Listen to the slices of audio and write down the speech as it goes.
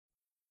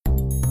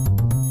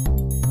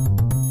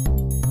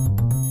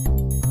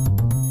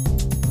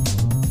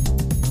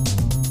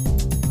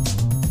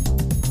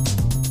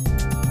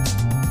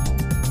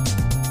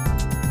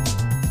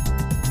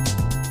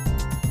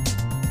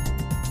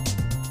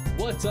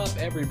up,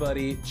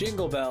 everybody?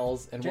 Jingle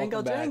bells, and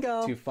Jingle, welcome back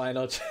jingle. to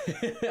Final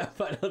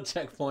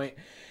Checkpoint.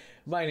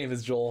 My name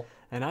is Joel,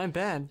 And I'm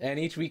Ben. and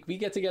each week we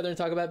get together and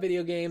talk about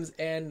video games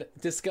and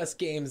discuss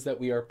games that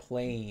we are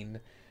playing.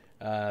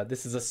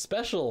 This is a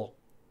special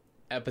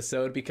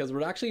episode because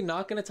we're actually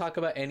not going to talk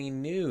about any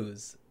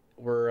news.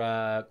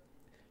 We're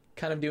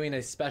kind of doing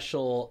a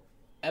special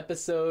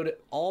episode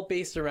all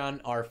based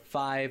around our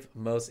 5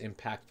 most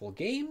impactful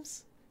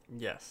games.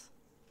 Yes.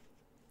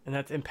 And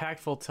that's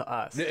impactful to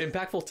us.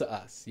 Impactful to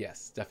us,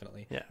 yes,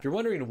 definitely. Yeah. If you're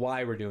wondering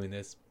why we're doing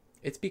this,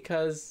 it's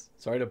because,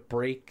 sorry to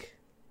break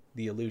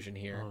the illusion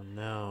here, Oh,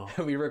 no.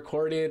 we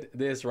recorded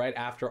this right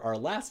after our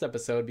last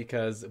episode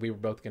because we were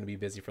both going to be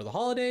busy for the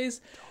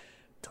holidays.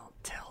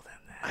 Don't tell them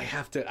that. I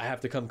have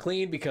to come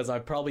clean because I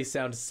probably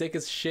sound sick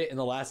as shit in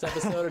the last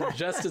episode and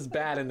just as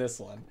bad in this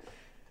one.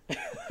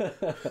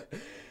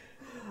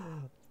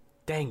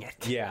 Dang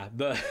it. Yeah,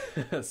 the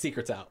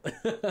secret's out.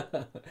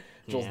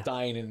 Joel's Yeah.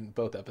 dying in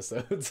both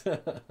episodes.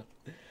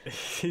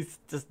 He's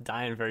just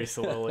dying very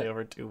slowly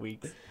over 2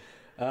 weeks.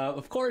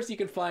 Of course, you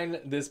can find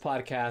this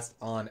podcast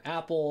on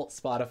Apple,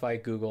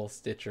 Spotify, Google,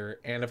 Stitcher,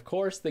 and of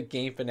course, the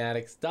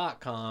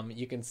GameFanatics.com.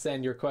 You can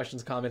send your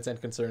questions, comments,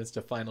 and concerns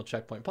to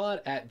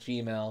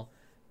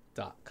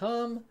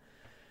finalcheckpointpod@gmail.com.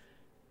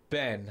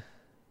 Ben,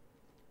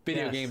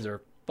 video Yes. games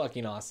are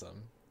fucking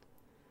awesome.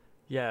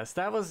 Yes,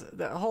 that was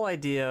the whole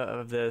idea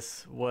of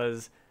this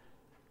was,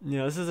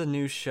 this is a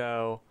new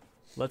show.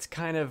 Let's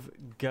kind of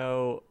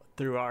go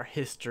through our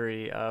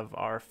history of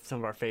some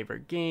of our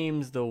favorite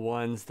games, the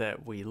ones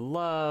that we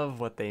love,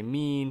 what they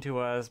mean to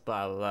us,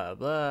 blah, blah,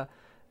 blah.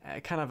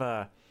 Kind of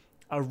a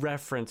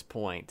reference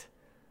point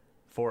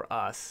for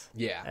us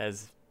Yeah.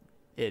 as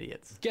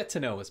idiots. Get to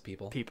know us,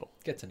 people. People.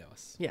 Get to know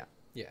us. Yeah.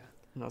 Yeah.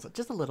 And I was like,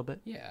 just a little bit.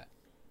 Yeah.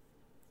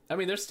 I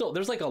mean, there's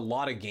like a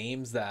lot of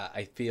games that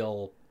I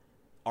feel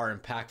are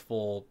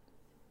impactful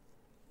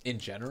in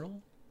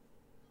general.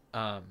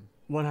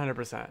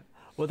 100%.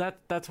 Well,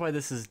 that's why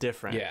this is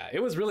different. Yeah,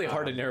 it was really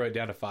hard to narrow it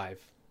down to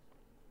 5.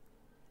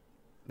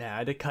 Yeah, I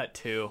had to cut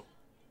 2.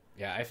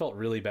 Yeah, I felt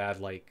really bad,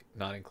 like,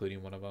 not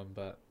including one of them,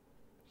 but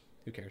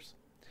who cares?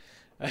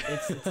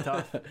 It's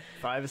tough.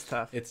 5 is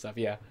tough. It's tough,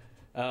 yeah.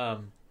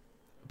 But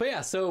yeah,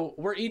 so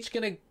we each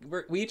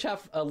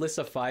have a list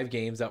of 5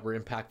 games that were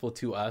impactful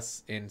to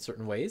us in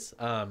certain ways.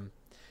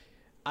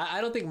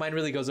 I don't think mine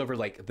really goes over,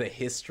 like, the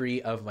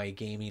history of my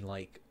gaming,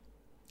 like,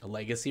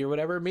 legacy or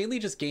whatever. Mainly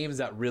just games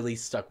that really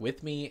stuck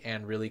with me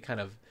and really kind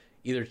of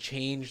either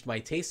changed my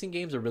taste in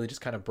games or really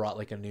just kind of brought,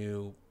 like, a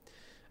new,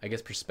 I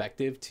guess,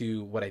 perspective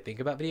to what I think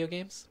about video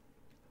games.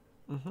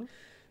 Mm-hmm.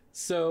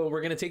 So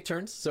we're going to take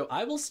turns. So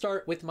I will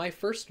start with my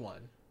first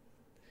one.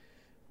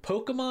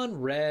 Pokemon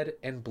Red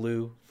and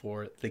Blue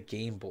for the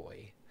Game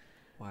Boy.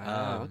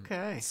 Wow.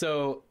 Okay.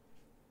 So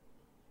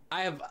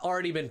I had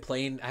already been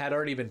playing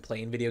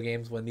video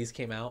games when these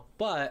came out,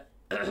 but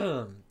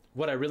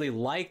what I really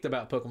liked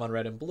about Pokemon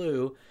Red and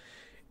Blue,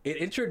 it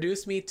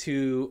introduced me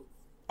to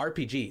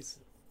RPGs.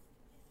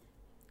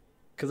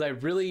 Because I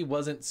really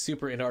wasn't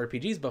super into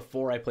RPGs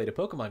before I played a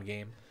Pokemon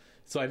game.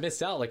 So I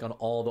missed out like on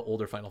all the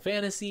older Final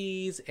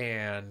Fantasies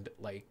and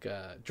like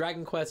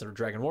Dragon Quest or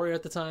Dragon Warrior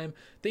at the time.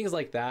 Things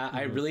like that. Mm-hmm.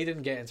 I really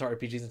didn't get into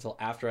RPGs until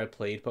after I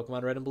played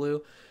Pokemon Red and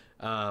Blue.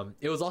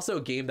 It was also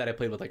a game that I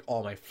played with like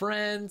all my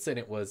friends, and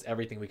it was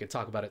everything we could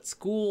talk about at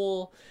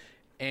school.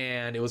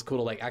 And it was cool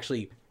to like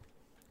actually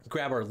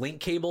grab our link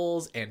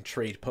cables and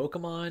trade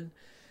Pokemon.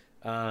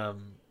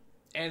 And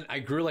I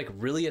grew like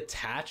really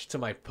attached to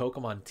my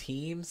Pokemon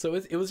team. So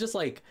it was just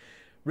like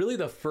really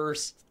the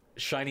first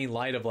shining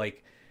light of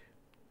like,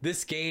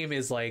 this game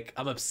is like,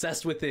 I'm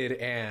obsessed with it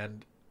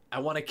and I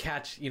want to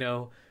catch,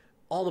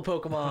 all the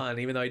Pokemon,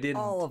 even though I didn't.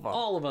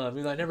 All of them,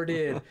 even though I never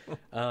did.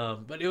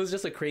 But it was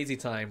just a crazy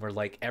time where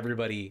like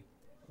everybody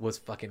was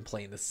fucking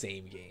playing the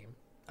same game.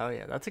 Oh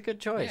yeah, that's a good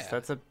choice.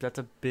 Yeah. That's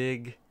a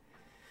big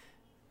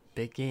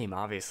game,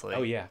 obviously.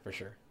 Oh yeah, for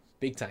sure.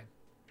 Big time.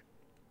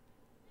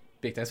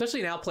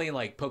 Especially now playing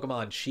like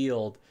Pokemon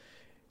Shield,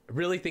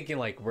 really thinking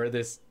like where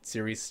this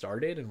series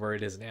started and where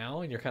it is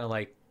now, and you're kind of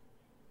like,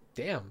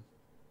 damn,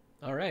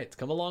 all right, it's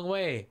come a long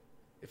way.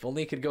 If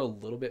only it could go a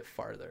little bit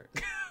farther.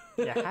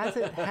 Yeah,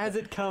 has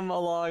it come a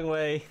long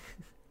way?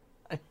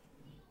 I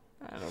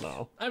don't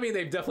know. I mean,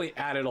 they've definitely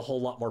added a whole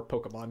lot more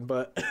Pokemon,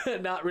 but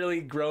not really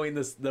growing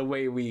this the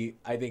way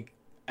I think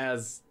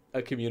as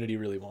a community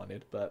really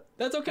wanted. But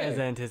that's okay. As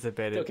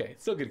anticipated. It's okay,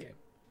 still a good game.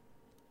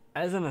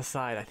 As an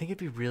aside, I think it'd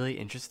be really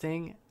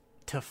interesting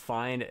to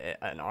find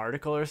an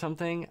article or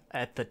something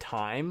at the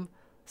time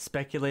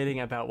speculating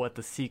about what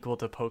the sequel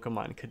to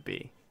Pokemon could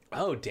be.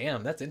 Oh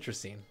damn, that's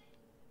interesting.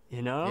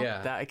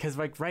 Yeah. Because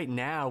like right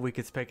now we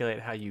could speculate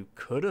how you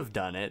could have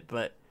done it,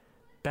 but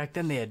back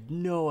then they had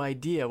no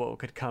idea what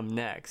could come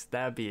next.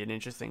 That'd be an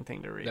interesting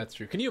thing to read. That's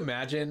true. Can you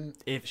imagine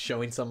if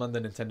showing someone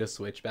the Nintendo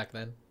Switch back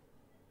then?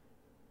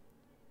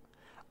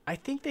 I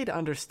think they'd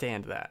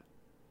understand that.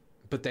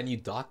 But then you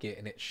dock it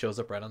and it shows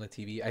up right on the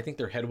TV. I think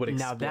their head would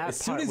explode. Now that as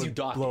soon part as you would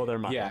dock blow it, their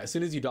mind. Yeah, as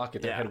soon as you dock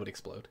it, their Yeah. head would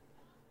explode.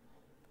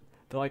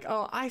 They're like,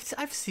 oh,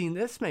 I've seen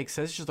this. Makes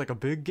sense. It's just like a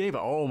big game.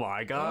 Oh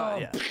my god, Oh.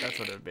 yeah, that's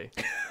what it would be.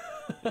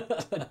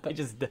 They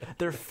just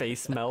their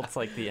face melts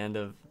like the end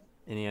of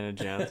Indiana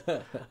Jones.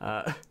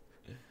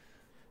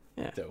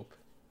 Yeah. Dope.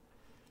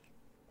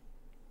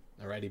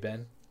 Alrighty,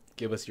 Ben.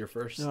 Give us your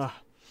first. Ugh.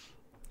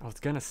 I was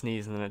gonna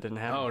sneeze and then it didn't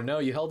happen. Oh no,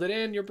 you held it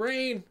in your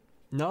brain.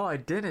 No, I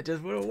didn't. It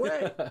just went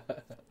away.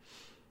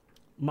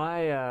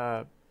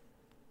 My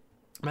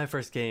my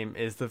first game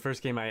is the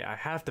first game I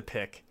have to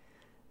pick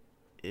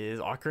is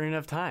Ocarina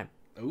of Time.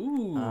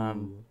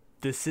 Ooh.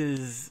 This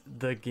is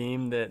the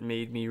game that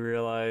made me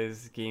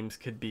realize games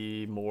could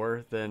be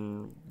more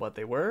than what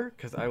they were,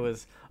 because I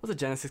was a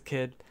Genesis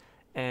kid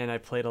and I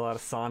played a lot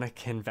of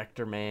Sonic and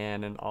Vector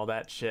Man and all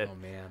that shit. Oh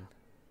man.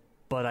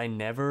 But I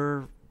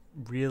never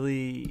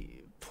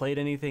really played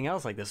anything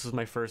else. Like, this was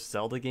my first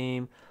Zelda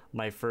game,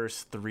 my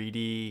first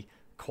 3D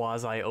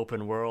quasi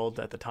open world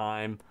at the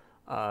time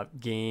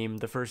game,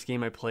 the first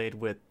game I played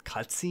with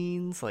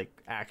cutscenes,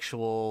 like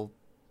actual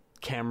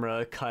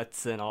camera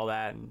cuts and all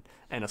that,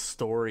 and a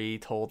story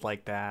told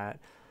like that.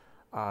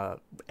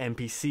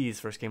 NPCs,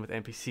 first game with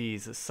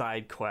NPCs, a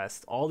side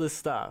quest, all this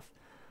stuff,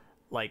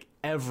 like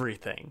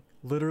everything,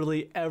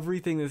 literally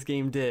everything this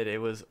game did. It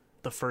was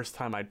the first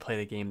time I'd played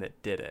a game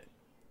that did it,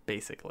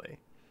 basically.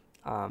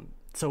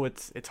 So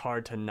it's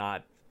hard to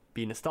not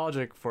be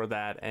nostalgic for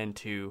that and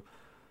to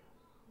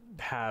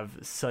have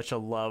such a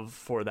love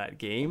for that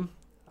game.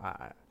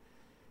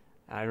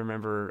 I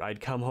remember I'd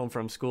come home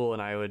from school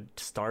and I would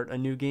start a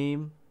new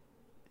game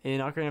in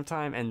Ocarina of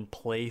Time and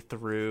play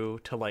through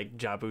to like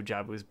Jabu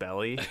Jabu's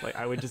Belly. Like,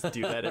 I would just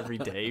do that every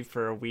day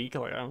for a week.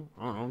 Like, I don't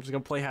know, I'm just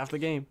gonna play half the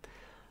game.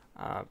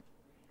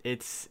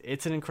 It's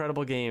an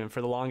incredible game.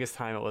 For the longest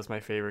time, it was my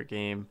favorite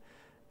game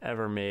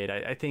ever made.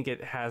 I think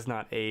it has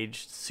not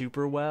aged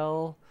super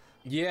well.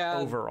 Yeah,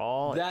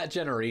 overall, that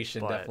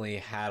generation but definitely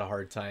had a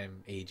hard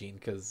time aging,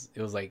 because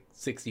it was like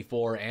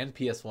 64 and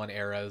PS1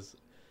 eras,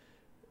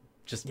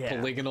 just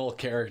polygonal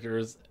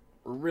characters,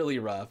 really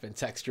rough, and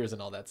textures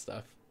and all that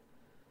stuff.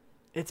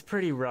 It's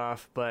pretty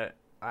rough, but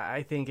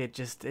I think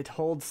it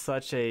holds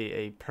such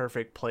a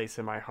perfect place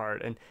in my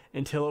heart, and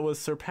until it was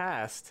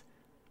surpassed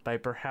by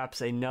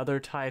perhaps another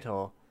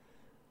title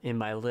in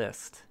my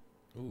list.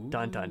 Ooh,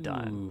 dun dun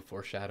dun.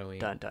 Foreshadowing.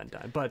 Dun dun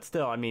dun. But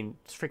still, I mean,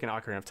 it's freaking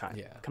Ocarina of Time.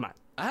 Yeah. Come on.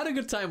 I had a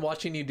good time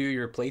watching you do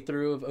your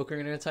playthrough of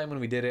Ocarina of Time when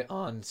we did it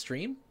on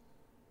stream.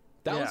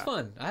 That was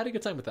fun. I had a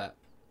good time with that.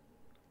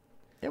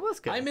 It was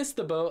good. I missed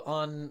the boat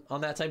on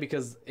that time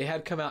because it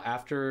had come out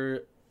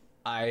after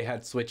I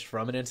had switched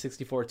from an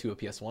N64 to a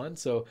PS1,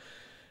 so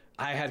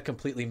I had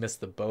completely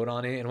missed the boat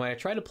on it. And when I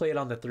tried to play it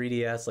on the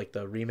 3DS, like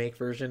the remake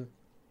version,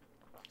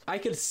 I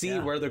could see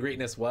where the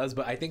greatness was,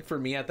 but I think for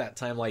me at that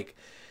time, like,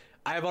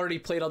 I've already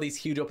played all these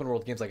huge open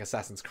world games like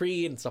Assassin's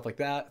Creed and stuff like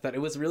that, that it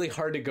was really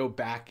hard to go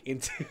back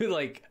into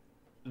like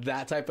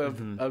that type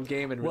of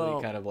game and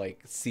really kind of like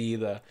see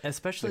the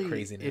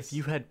craziness. If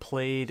you had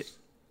played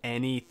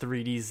any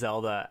 3D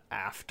Zelda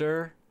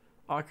after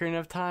Ocarina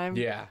of Time,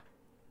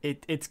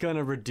 it's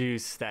gonna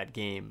reduce that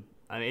game.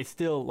 I mean, it's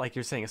still, like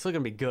you're saying, it's still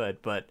gonna be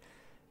good, but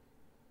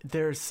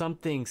there's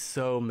something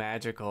so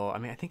magical. I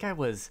mean, I think I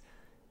was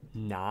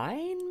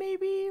 9,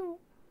 maybe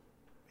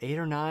 8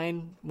 or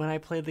 9 when I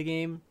played the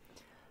game.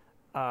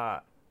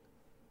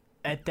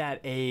 At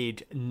that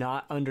age,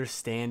 not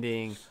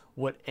understanding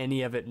what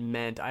any of it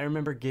meant. I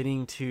remember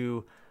getting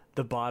to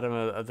the bottom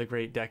of the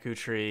Great Deku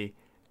Tree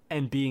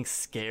and being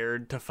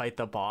scared to fight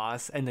the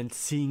boss, and then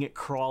seeing it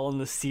crawl on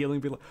the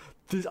ceiling, be like,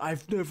 "This,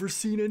 I've never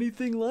seen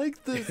anything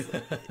like this."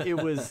 it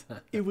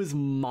was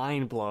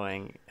mind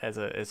blowing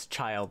as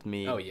child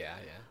me. Oh yeah,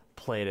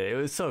 played it. It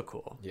was so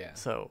cool. Yeah.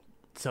 So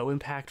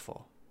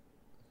impactful.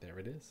 There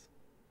it is,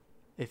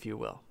 if you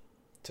will.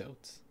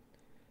 Totes.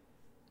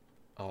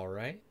 All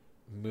right,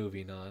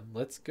 moving on.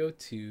 Let's go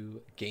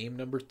to game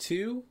number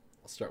 2.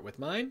 I'll start with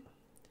mine.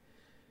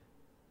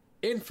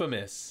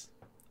 Infamous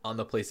on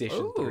the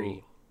PlayStation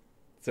 3.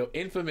 So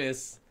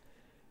Infamous,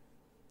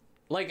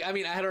 like, I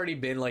mean, I had already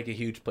been like a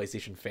huge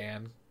PlayStation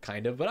fan,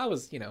 kind of, but I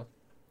was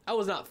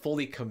not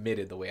fully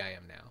committed the way I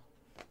am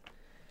now.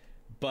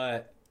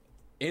 But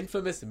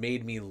Infamous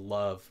made me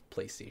love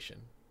PlayStation.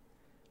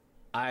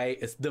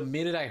 The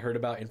minute I heard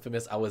about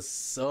Infamous, I was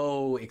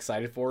so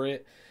excited for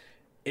it.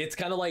 It's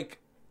kind of like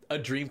a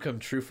dream come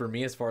true for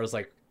me as far as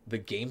like the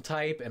game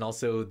type and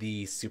also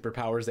the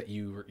superpowers that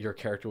your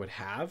character would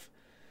have.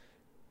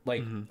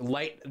 Like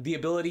the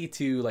ability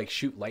to like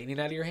shoot lightning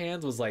out of your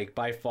hands was like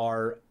by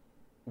far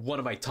one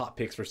of my top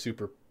picks for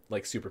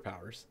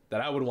superpowers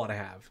that I would want to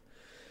have.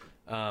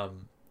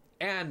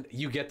 And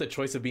you get the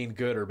choice of being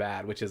good or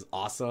bad, which is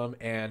awesome.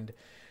 And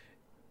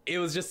it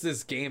was just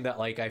this game that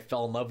like I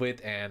fell in love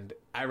with. And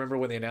I remember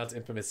when they announced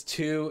Infamous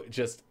 2,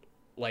 just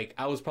like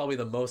I was probably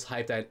the most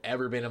hyped I'd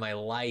ever been in my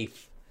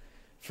life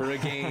for a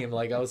game.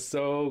 Like, I was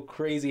so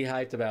crazy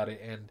hyped about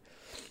it, and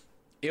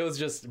it was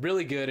just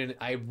really good. And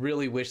I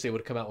really wish they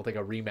would come out with like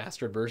a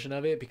remastered version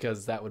of it,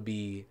 because that would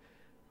be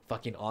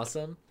fucking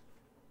awesome.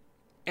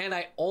 And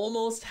I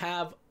almost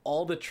have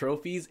all the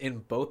trophies in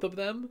both of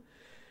them.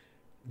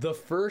 The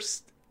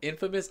first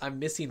Infamous, I'm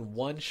missing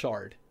one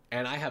shard.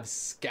 And I have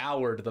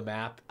scoured the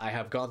map. I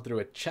have gone through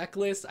a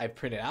checklist. I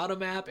printed out a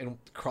map and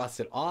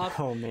crossed it off.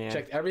 Oh, man.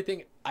 Checked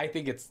everything. I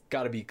think it's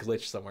got to be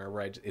glitched somewhere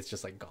where it's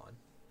just like gone.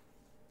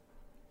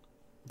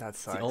 That It's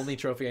sucks. the only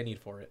trophy I need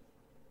for it.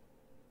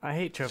 I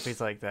hate trophies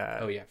like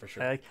that. Oh, yeah, for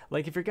sure.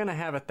 Like if you're gonna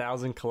have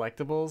 1,000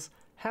 collectibles,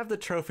 have the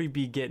trophy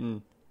be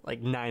getting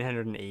like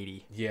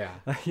 980. Yeah.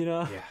 You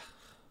know?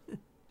 Yeah.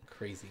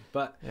 Crazy.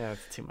 But Yeah,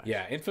 it's too much.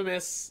 yeah,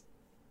 Infamous.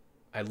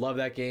 I love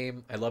that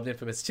game. I loved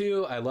Infamous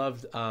 2. I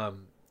loved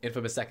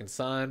Infamous Second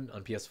Son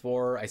on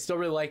PS4. I still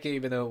really like it,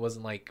 even though it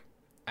wasn't like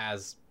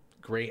as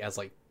great as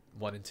like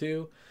 1 and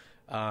 2.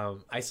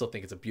 I still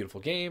think it's a beautiful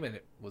game, and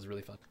it was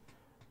really fun.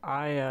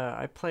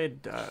 I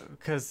played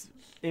because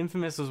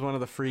Infamous was one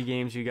of the free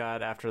games you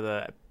got after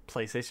the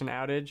PlayStation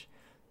outage,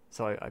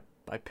 so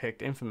I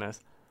picked Infamous,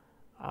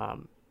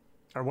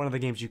 or one of the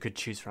games you could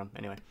choose from.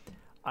 Anyway,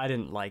 I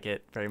didn't like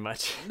it very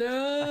much.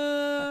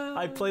 No.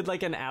 I played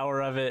like an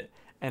hour of it,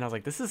 and I was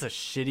like, "This is a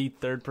shitty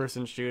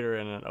third-person shooter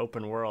in an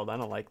open world. I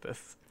don't like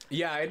this."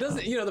 Yeah, it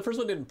doesn't. You know, the first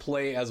one didn't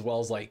play as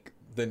well as like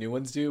the new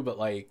ones do, but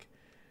like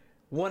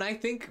when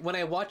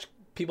I watch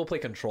people play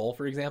Control,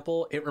 for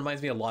example, it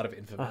reminds me a lot of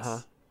Infamous. Uh-huh.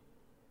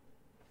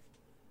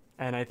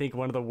 And I think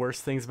one of the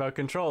worst things about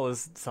Control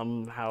is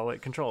somehow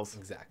it controls.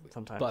 Exactly.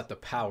 Sometimes. But the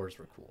powers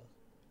were cool.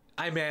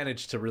 I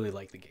managed to really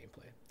like the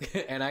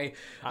gameplay. And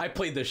I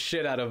played the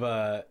shit out of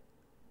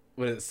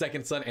what is it,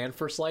 Second Son and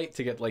First Light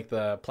to get like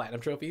the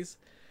platinum trophies.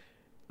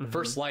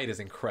 First Light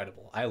is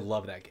incredible. I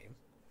love that game.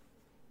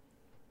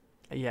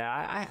 Yeah,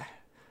 I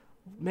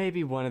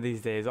maybe one of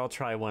these days I'll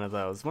try one of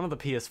those, one of the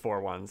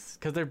PS4 ones,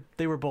 because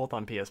they were both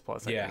on PS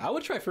Plus. I Yeah, think. I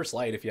would try First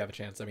Light if you have a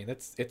chance. I mean,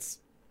 it's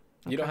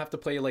you don't have to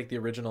play like the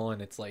original,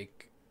 and it's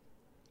like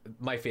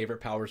my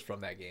favorite powers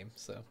from that game.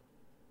 So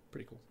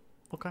pretty cool.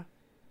 Okay,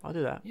 I'll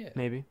do that. Yeah.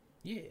 Maybe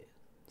Yeah,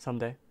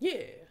 someday.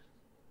 yeah,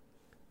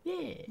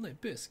 Yeah.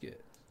 Limp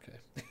Biscuit. Okay,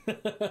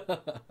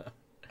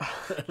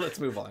 let's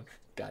move on.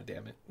 God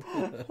damn it.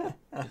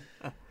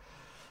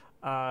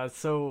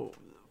 So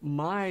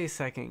my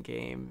second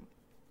game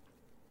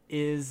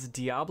is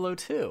Diablo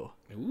 2.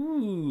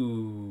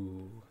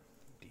 Ooh,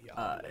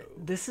 Diablo.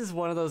 This is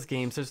one of those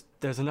games.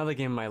 There's another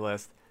game on my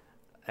list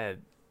that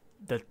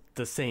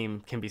the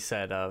same can be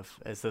said of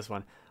as this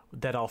one,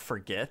 that I'll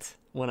forget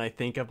when I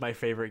think of my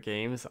favorite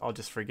games. I'll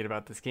just forget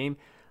about this game.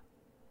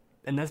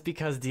 And that's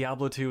because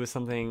Diablo 2 is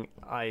something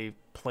I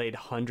played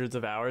hundreds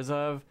of hours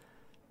of,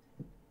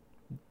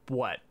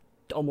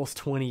 almost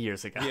 20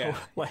 years ago. Yeah,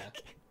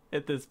 like,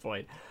 at this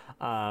point.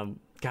 God,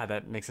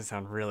 that makes it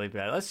sound really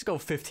bad. Let's just go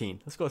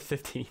 15. Let's go with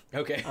 15.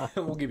 Okay,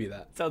 we'll give you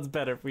that. Sounds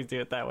better if we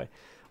do it that way.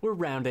 We're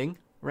rounding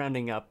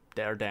up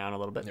or down a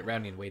little bit.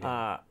 Rounding way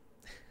down.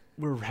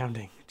 We're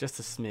rounding just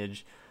a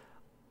smidge.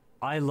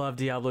 I love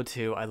Diablo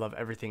 2. I love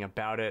everything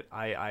about it.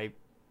 I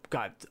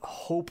got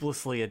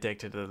hopelessly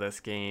addicted to this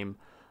game.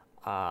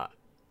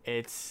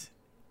 It's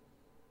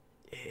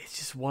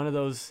just one of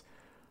those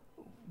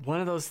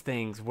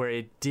things where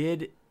it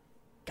did,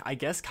 I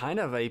guess, kind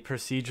of a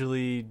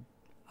procedurally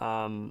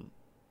map,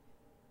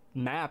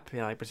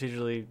 like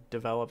procedurally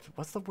developed.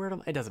 What's the word?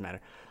 It doesn't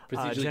matter.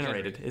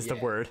 Generated is the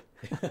word.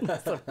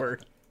 That's the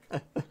word.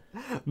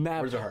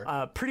 Map. Words are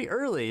hard. Pretty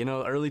early,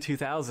 early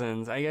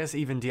 2000s. I guess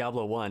even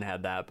Diablo 1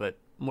 had that, but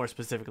more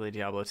specifically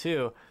Diablo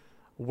 2,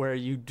 where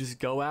you just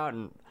go out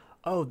and,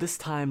 this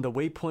time the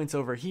waypoint's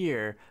over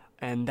here,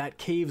 and that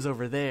cave's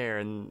over there,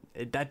 and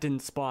that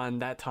didn't spawn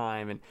that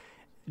time, and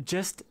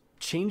just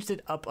changed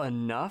it up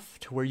enough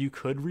to where you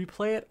could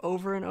replay it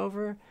over and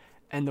over,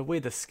 and the way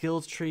the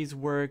skills trees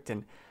worked,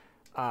 and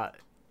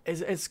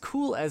as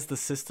cool as the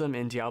system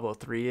in Diablo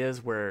 3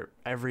 is, where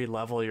every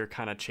level you're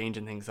kind of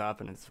changing things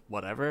up and it's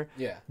whatever.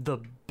 Yeah. The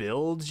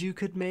builds you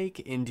could make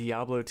in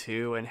Diablo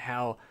 2 and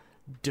how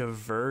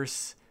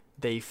diverse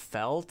they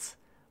felt,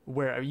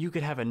 where you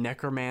could have a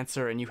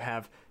necromancer and you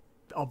have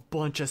a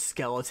bunch of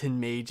skeleton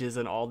mages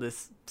and all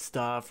this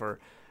stuff, or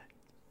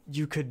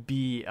you could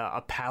be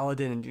a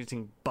paladin and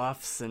using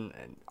buffs and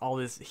all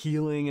this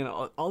healing and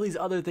all these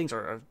other things,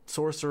 or a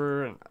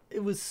sorcerer, and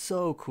it was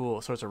so cool.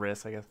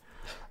 Sorceress, I guess.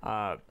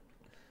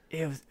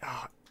 It was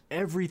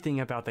everything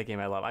about that game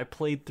I love. I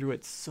played through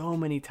it so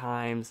many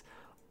times,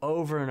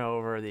 over and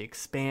over. The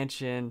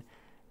expansion,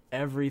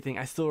 everything.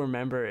 I still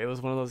remember it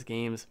was one of those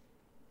games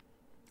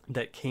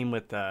that came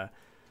with on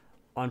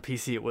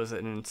PC. It was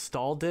an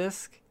install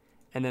disc,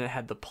 and then it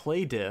had the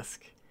play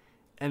disc,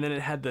 and then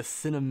it had the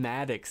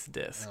cinematics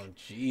disc. Oh,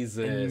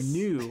 Jesus. And you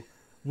knew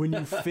when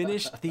you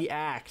finished the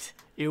act,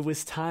 it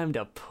was time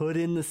to put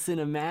in the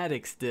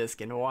cinematics disc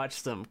and watch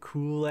some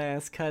cool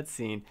ass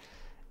cutscene.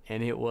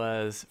 And it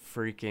was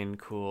freaking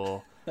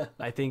cool.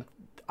 I think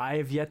I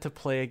have yet to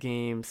play a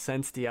game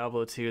since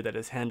Diablo 2 that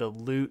has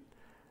handled loot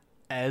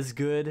as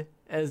good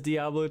as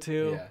Diablo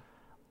 2.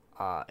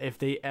 Yeah. If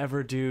they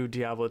ever do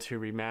Diablo 2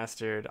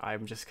 remastered,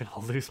 I'm just going to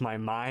lose my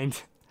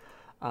mind.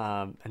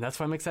 And that's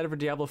why I'm excited for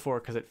Diablo 4,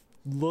 because it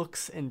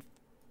looks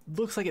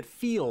like it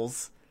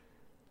feels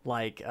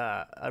like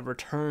a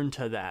return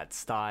to that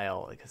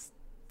style. Because,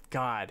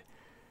 God,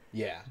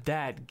 Yeah.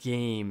 That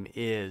game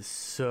is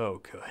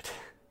so good.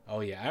 Oh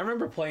yeah, I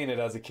remember playing it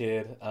as a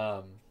kid,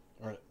 or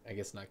I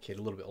guess not kid,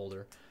 a little bit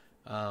older.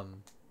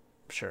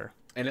 Sure.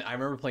 And I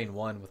remember playing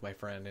 1 with my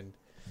friend, and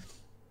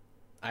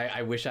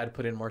I wish I'd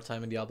put in more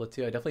time in Diablo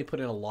 2. I definitely put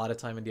in a lot of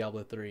time in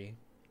Diablo 3.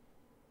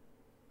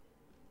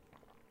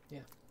 Yeah.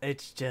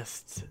 It's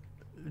just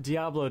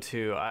Diablo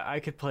 2. I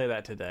could play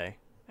that today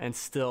and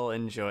still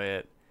enjoy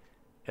it.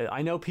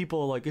 I know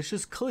people are like, it's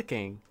just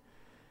clicking.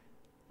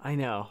 I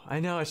know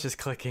it's just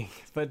clicking,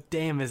 but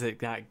damn, is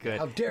it not good?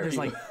 How dare you?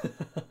 Like,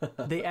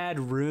 they add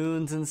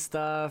runes and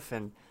stuff,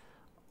 and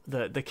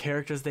the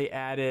characters they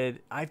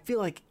added. I feel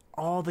like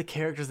all the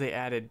characters they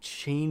added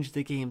changed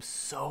the game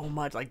so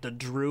much. Like the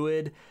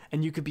druid,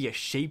 and you could be a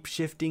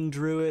shape-shifting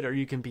druid, or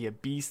you can be a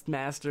beast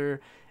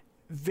master.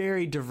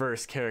 Very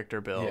diverse character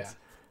builds.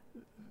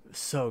 Yeah.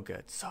 So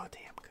good, so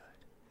damn good.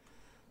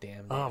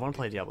 Damn. Oh, I want to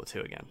play Diablo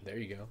 2 again. There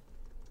you go.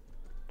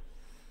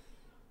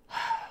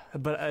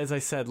 But as I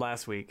said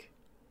last week,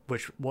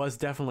 which was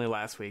definitely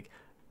last week,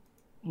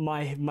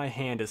 my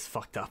hand is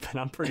fucked up, and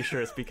I'm pretty sure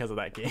it's because of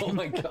that game. Oh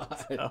my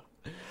god. So,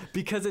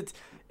 because it's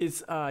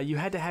you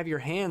had to have your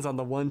hands on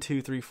the 1,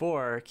 2, 3,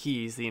 4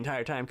 keys the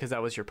entire time because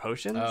that was your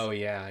potions. Oh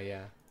yeah,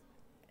 yeah.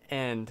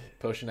 And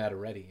Potion out of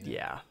ready.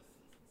 yeah,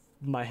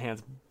 my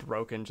hand's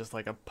broken, just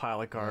like a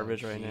pile of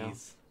garbage right now.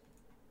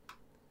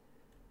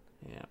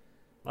 Yeah.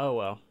 Oh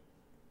well.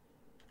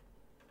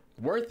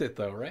 Worth it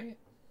though, right?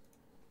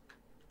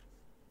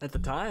 At the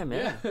time,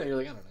 yeah. You're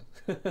like, I don't know.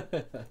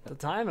 At the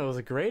time, it was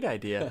a great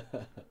idea.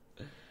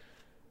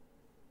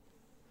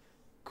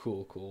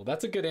 Cool, cool.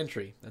 That's a good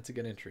entry. It is a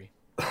good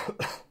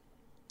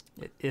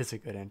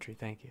entry.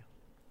 Thank you.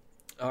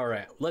 All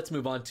right, let's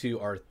move on to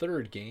our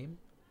third game,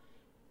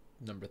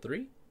 number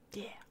 3.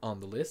 Yeah. On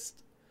the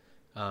list.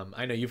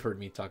 I know you've heard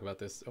me talk about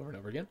this over and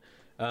over again.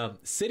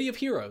 City of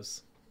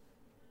Heroes.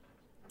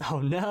 Oh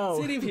no.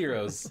 City of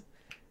Heroes.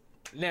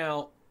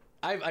 Now,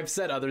 I've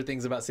said other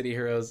things about City of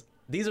Heroes.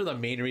 These are the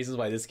main reasons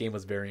why this game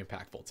was very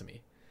impactful to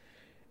me.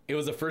 It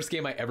was the first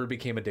game I ever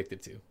became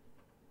addicted to.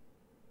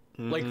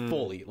 Like,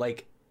 fully.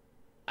 Like,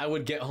 I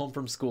would get home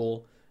from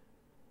school,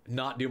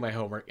 not do my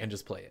homework, and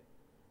just play it.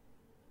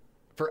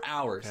 For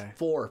hours. Okay.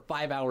 4 or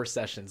 5 hour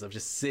sessions of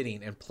just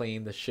sitting and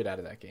playing the shit out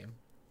of that game.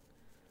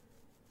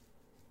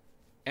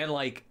 And,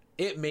 like,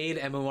 it made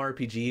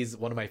MMORPGs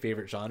one of my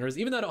favorite genres.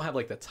 Even though I don't have,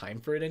 like, the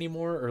time for it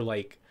anymore, or,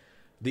 like,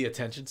 the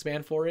attention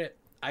span for it.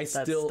 That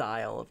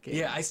style of game.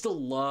 Yeah, I still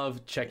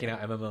love checking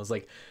out MMOs.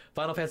 Like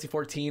Final Fantasy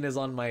 14 is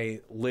on my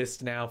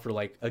list now for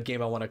like a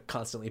game I want to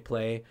constantly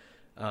play.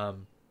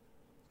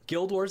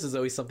 Guild Wars is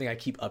always something I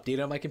keep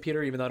updated on my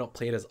computer, even though I don't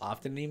play it as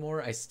often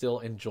anymore. I still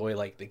enjoy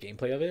like the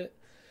gameplay of it.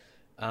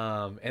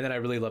 And then I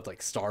really loved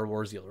like Star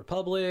Wars: The Old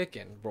Republic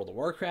and World of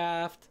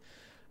Warcraft.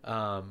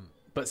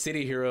 But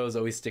City of Heroes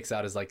always sticks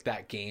out as like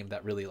that game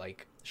that really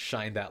like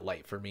shined that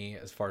light for me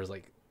as far as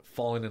like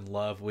falling in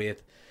love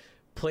with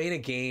playing a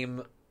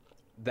game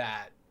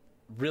that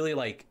really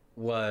like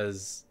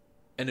was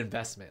an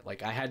investment.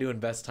 Like I had to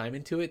invest time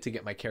into it to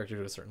get my character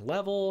to a certain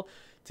level,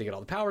 to get all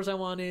the powers I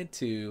wanted,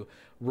 to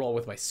roll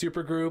with my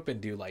super group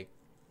and do like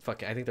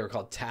fucking, I think they were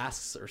called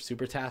tasks or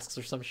super tasks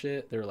or some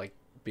shit. They were like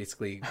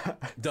basically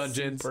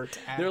dungeons.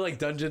 They're like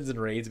dungeons and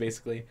raids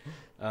basically.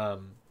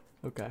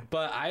 Okay.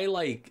 But I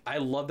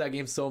love that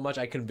game so much.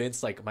 I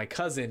convinced like my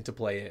cousin to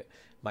play it,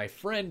 my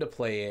friend to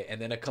play it, and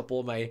then a couple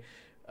of my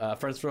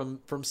friends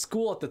from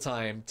school at the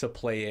time to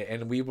play it,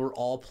 and we were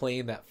all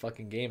playing that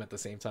fucking game at the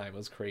same time. It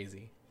was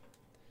crazy.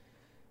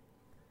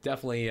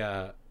 Definitely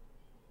one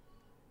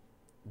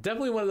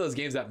of those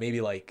games that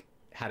maybe like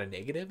had a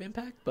negative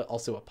impact, but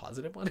also a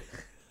positive one.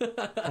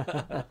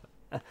 A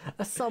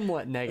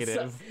somewhat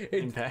negative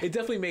impact. It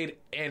definitely made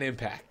an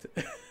impact.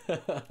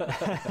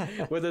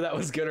 Whether that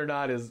was good or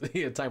not is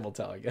time will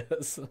tell, I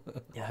guess.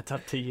 Yeah, it's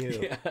up to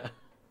you.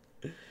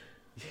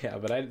 Yeah,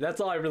 but that's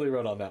all I really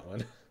wrote on that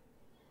one.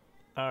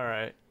 All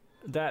right,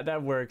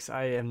 that works.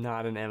 I am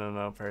not an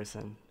MMO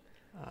person.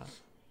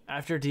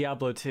 After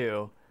Diablo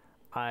 2,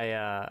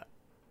 I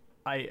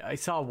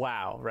saw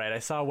WoW, right? I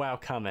saw WoW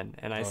coming,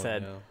 and I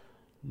said,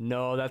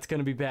 no, that's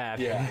gonna be bad.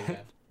 Yeah.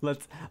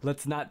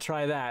 Let's not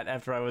try that.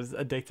 After I was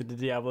addicted to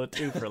Diablo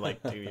 2 for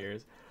like 2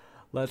 years,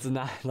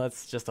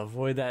 let's just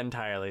avoid that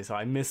entirely. So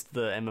I missed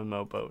the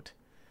MMO boat.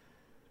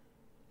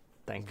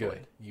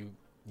 Thankfully. Good.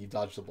 You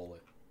dodged the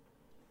bullet.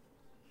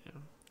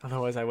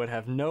 Otherwise, I would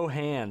have no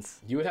hands.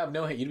 You would have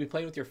no hand. You'd be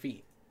playing with your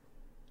feet.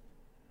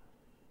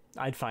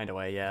 I'd find a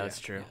way. Yeah, that's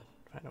true.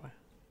 Yeah. Find a way.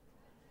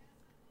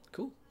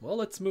 Cool. Well,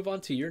 let's move on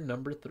to your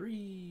number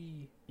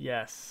 3.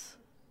 Yes.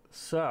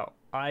 So,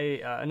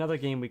 another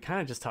game we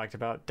kind of just talked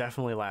about,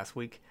 definitely last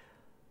week,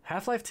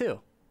 Half-Life 2.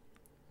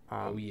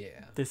 Oh,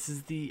 yeah. This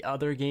is the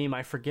other game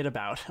I forget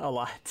about a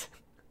lot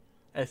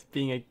as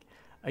being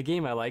a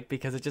game I like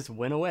because it just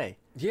went away.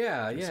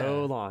 Yeah.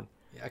 So long.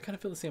 Yeah, I kind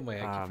of feel the same way.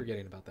 I keep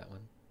forgetting about that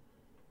one.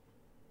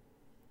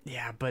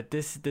 Yeah, but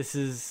this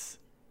is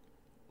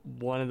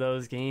one of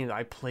those games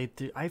I've played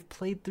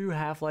through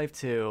Half-Life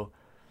 2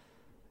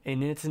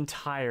 in its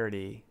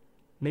entirety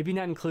maybe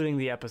not including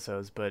the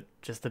episodes, but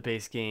just the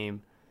base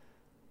game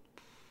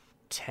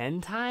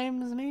 10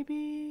 times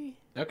maybe.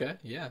 Okay,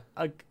 yeah.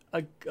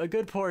 A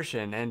good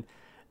portion. And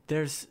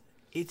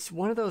it's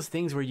one of those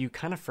things where you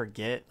kind of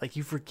forget, like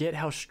you forget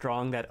how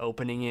strong that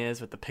opening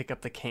is with the pick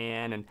up the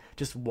can and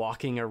just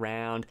walking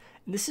around.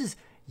 And this is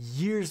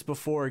years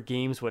before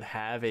games would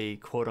have a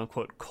quote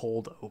unquote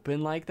cold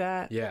open like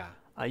that. Yeah.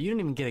 You don't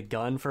even get a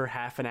gun for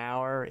half an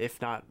hour,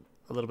 if not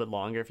a little bit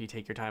longer if you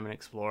take your time and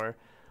explore.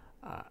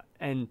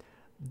 And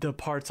the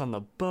parts on the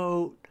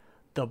boat,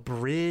 the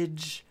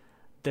bridge,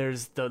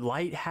 there's the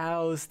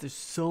lighthouse, there's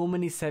so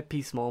many set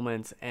piece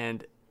moments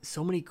and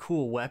so many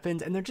cool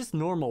weapons, and they're just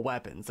normal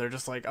weapons. They're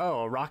just like,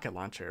 oh, a rocket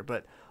launcher.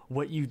 But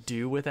what you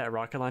do with that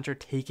rocket launcher,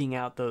 taking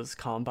out those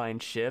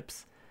combined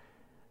ships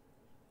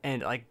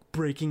and like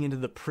breaking into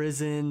the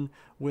prison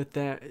with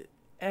that,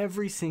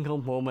 every single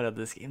moment of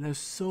this game, there's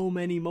so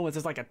many moments.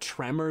 There's like a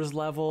Tremors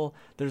level,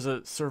 there's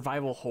a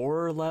survival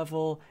horror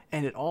level,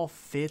 and it all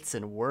fits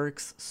and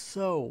works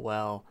so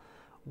well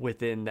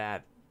within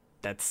that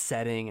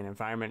setting and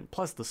environment.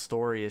 Plus the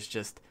story is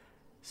just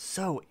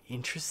so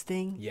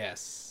interesting.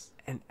 Yes.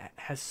 And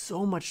has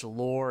so much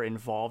lore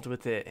involved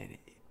with it, and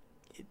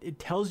it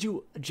tells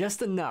you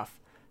just enough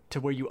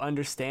to where you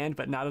understand,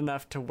 but not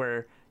enough to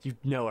where you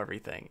know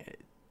everything.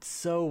 It's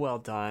so well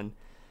done.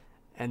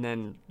 And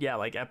then, yeah,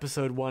 like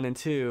episode 1 and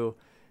 2,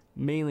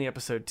 mainly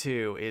episode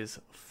 2 is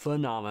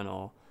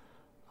phenomenal.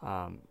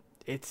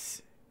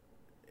 It's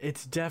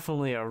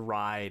definitely a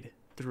ride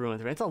through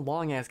and through. It's a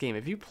long ass game.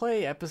 If you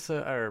play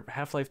episode or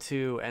Half-Life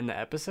 2 and the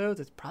episodes,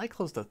 it's probably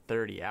close to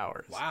 30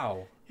 hours.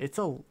 Wow. It's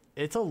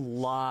a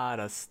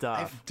lot of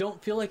stuff. I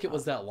don't feel like it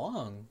was that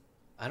long.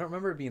 I don't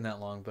remember it being that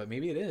long, but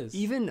maybe it is.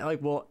 Even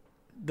like, well,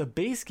 the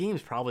base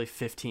game's probably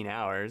 15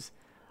 hours,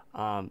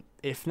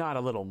 if not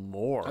a little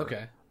more.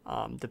 Okay.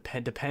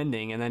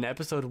 Depending, and then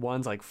episode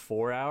 1's like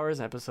 4 hours,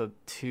 and episode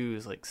 2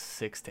 is like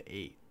 6 to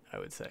 8, I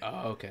would say.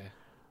 Oh, okay.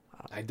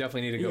 I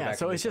definitely need to go back. Yeah,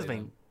 so and it's just replay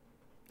been,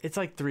 it's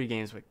like 3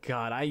 games, but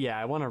God,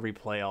 I want to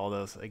replay all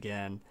those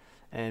again,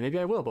 and maybe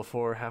I will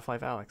before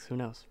Half-Life Alyx. Who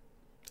knows?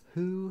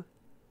 Who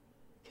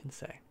can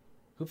say?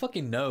 Who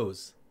fucking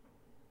knows?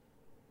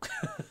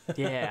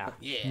 Yeah,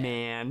 Yeah.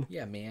 man.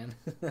 Yeah, man.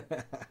 I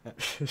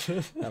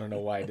don't know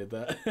why I did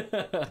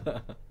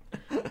that.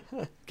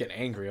 Get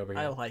angry over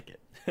here. I like it.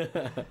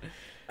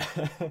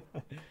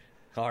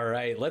 All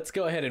right, let's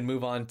go ahead and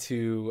move on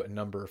to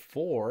number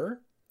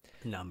 4.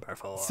 Number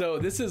 4. So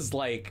this is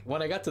like,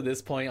 when I got to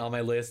this point on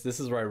my list, this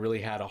is where I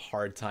really had a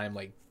hard time,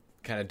 like,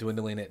 kind of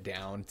dwindling it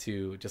down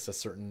to just a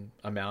certain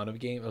amount of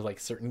game, or like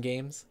certain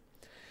games.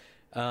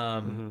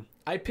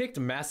 I picked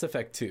Mass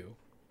Effect 2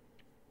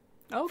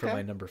 for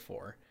my number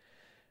 4.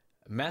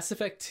 Mass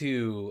Effect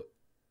 2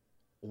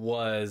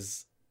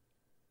 was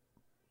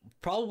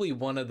probably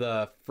one of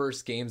the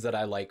first games that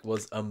I like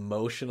was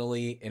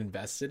emotionally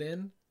invested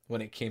in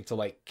when it came to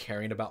like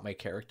caring about my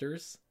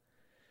characters.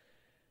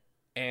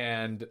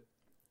 And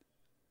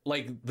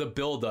like the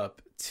build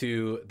up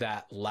to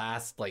that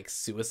last like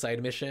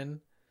suicide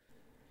mission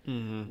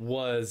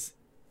was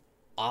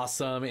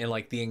awesome, and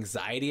like the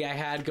anxiety I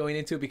had going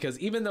into it, because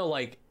even though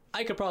like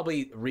I could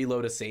probably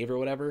reload a save or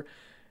whatever,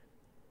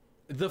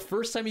 the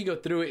first time you go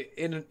through it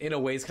in a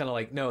way is kind of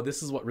like, no,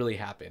 this is what really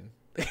happened.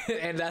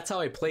 And that's how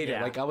I played it.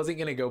 Like I wasn't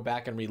gonna go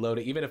back and reload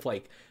it, even if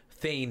like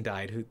Thane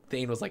died.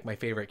 Thane was like my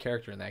favorite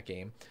character in that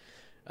game,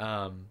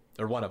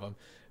 or one of them.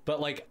 But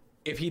like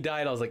if he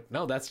died, I was like,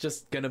 no, that's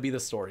just gonna be the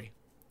story,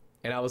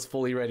 and I was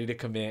fully ready to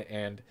commit.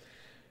 And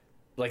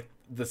like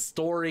the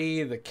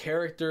story, the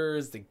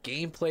characters, the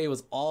gameplay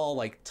was all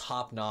like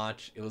top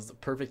notch. It was the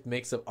perfect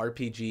mix of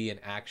RPG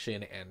and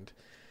action and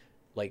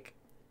like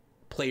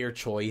player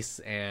choice,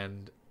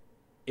 and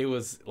it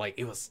was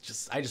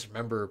just, I just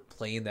remember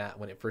playing that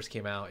when it first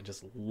came out and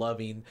just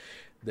loving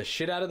the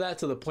shit out of that,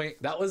 to the point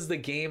that was the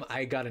game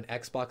I got an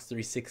Xbox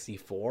 360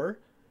 for,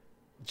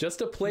 just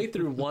to play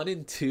through 1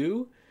 and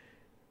 2.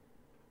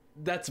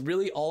 That's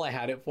really all I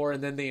had it for.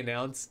 And then they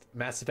announced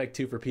Mass Effect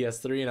 2 for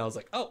PS3, and I was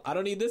like, oh, I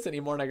don't need this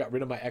anymore, and I got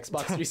rid of my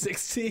Xbox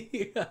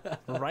 360.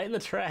 Right in the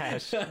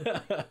trash.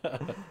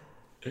 But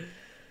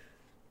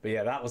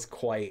yeah, that was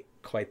quite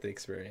the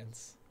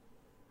experience.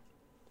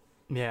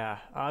 Yeah,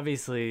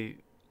 obviously,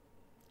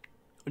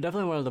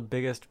 definitely one of the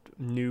biggest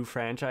new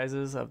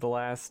franchises of the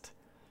last,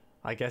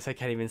 I guess I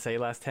can't even say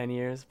last 10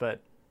 years,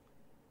 but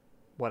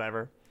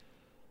whatever.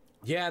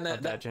 Yeah, and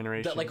that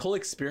generation, that like whole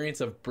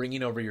experience of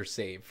bringing over your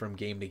save from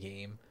game to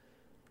game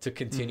to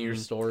continue your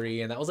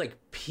story, and that was like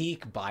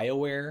peak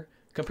BioWare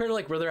compared to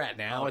like where they're at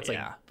now. It's like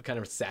kind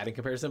of sad in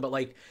comparison, but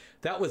like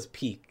that was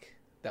peak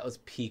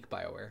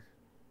BioWare.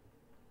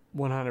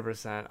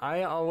 100%.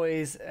 I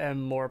always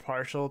am more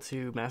partial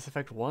to Mass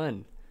Effect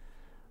 1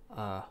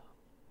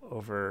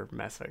 over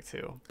Mass Effect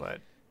 2, but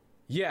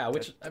yeah,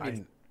 which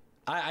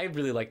I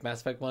really like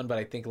Mass Effect 1, but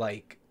I think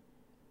like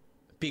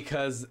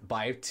because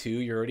by 2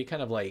 you're already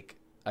kind of like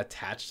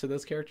attached to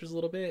those characters a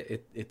little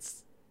bit.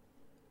 It's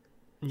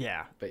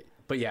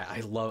but yeah, I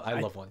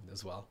love 1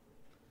 as well.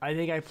 I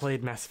think I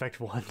played Mass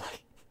Effect 1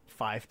 like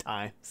 5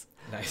 times.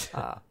 Nice.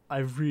 I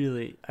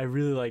really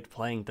liked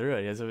playing through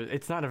it.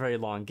 It's not a very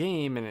long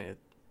game, and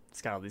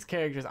it's got all these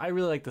characters. I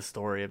really like the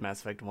story of Mass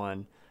Effect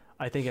 1.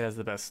 I think it has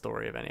the best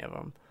story of any of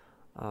them.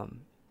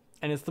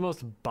 And it's the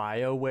most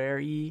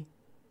BioWare-y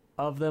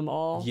of them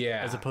all,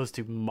 Yeah. as opposed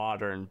to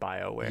modern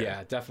BioWare.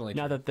 Yeah, definitely.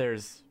 Not that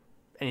there's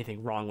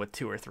anything wrong with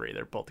 2 or 3.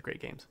 They're both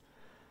great games.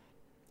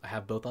 I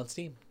have both on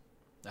Steam.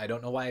 I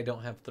don't know why I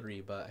don't have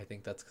 3, but I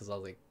think that's because I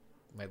was like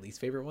my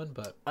least favorite one.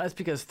 But That's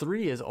because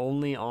 3 is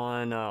only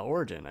on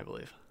Origin, I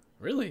believe.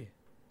 really,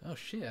 oh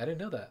shit, I didn't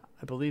know that.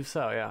 I believe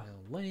so, yeah.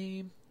 Oh,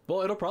 lame.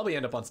 Well, it'll probably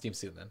end up on Steam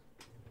soon then.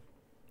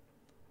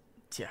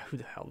 Yeah, who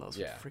the hell knows?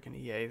 Yeah. Freaking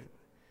EA.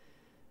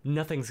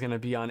 Nothing's going to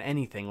be on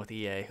anything with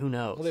EA. Who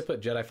knows? Well, they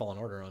put Jedi Fallen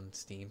Order on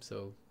Steam,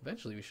 so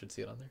eventually we should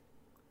see it on there.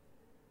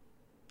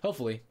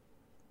 Hopefully.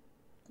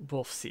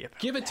 We'll see about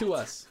Give it to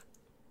us.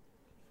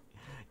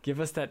 Give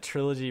us that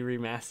trilogy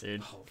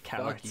remastered, Oh,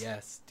 cowards. fuck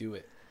yes, do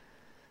it.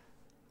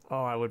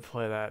 Oh, I would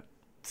play that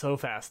so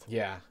fast.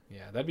 Yeah,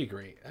 that'd be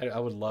great. I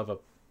would love a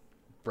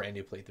brand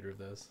new playthrough of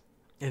those.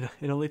 It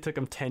only took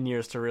them 10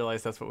 years to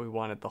realize that's what we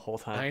wanted the whole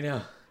time. I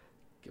know.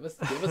 Give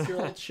us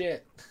your old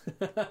shit.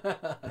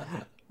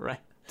 Right.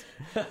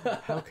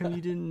 How come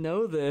you didn't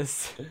know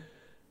this?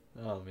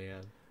 Oh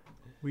man.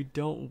 We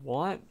don't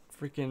want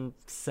freaking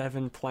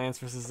 7 Plants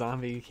vs.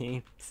 Zombie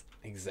games.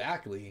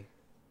 Exactly.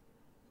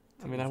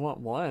 I mean, I want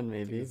one, Get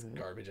maybe. this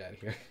garbage out of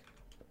here.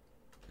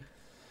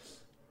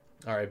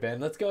 All right, Ben,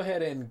 let's go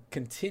ahead and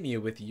continue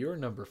with your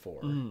number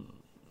 4.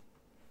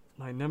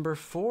 My number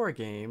 4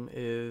 game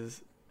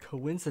is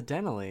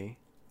coincidentally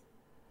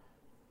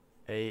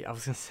I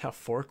was going to say a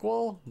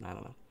forkwall? I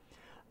don't know.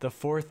 The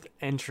 4th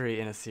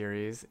entry in a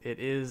series. It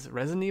is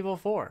Resident Evil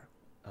 4.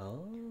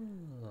 Oh,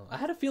 I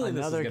had a feeling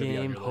Another this was game be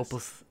on your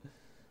list.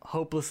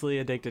 hopelessly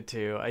addicted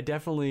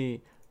to.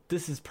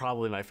 This is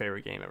probably my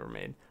favorite game ever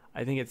made.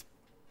 I think it's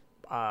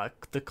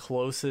the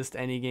closest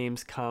any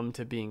games come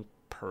to being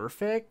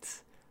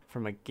perfect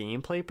from a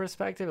gameplay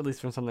perspective, at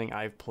least from something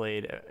I've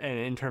played, and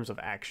in terms of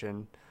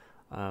action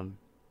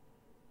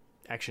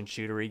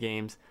shootery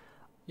games.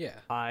 Yeah.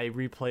 I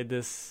replayed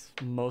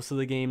most of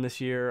the game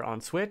this year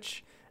on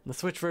Switch. And the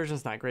Switch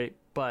version's not great,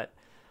 but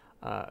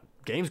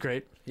game's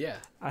great. Yeah.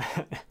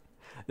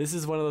 This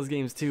is one of those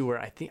games too where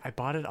I think I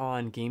bought it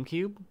on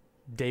GameCube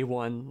day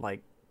one,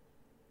 like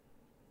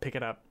pick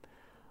it up.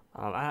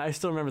 I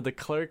still remember the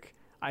clerk.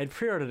 I'd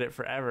pre-ordered it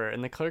forever,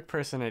 and the clerk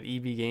person at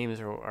EB Games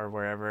or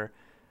wherever,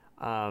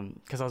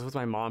 because I was with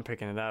my mom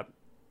picking it up,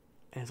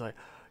 and it's like,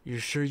 "You're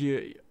sure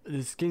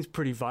this game's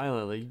pretty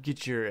violent? Like, you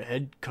get your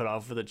head cut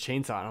off with a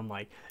chainsaw." And I'm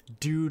like,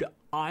 "Dude,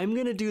 I'm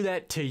gonna do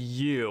that to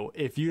you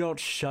if you don't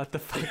shut the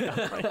fuck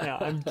up right now.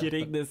 I'm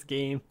getting this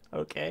game,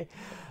 okay?"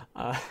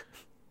 And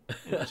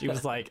she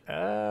was like,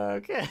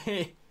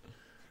 "Okay."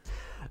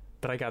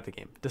 But I got the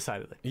game,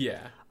 decidedly.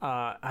 Yeah.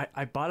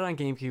 I bought it on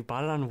GameCube,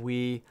 bought it on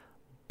Wii,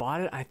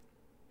 I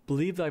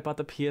believe that I bought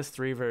the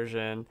PS3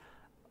 version.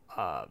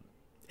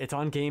 It's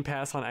on Game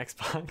Pass on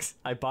Xbox.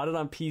 I bought it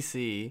on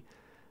PC,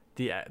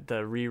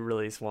 the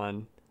re-release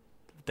one,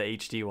 the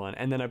HD one,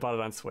 and then I bought it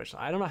on Switch.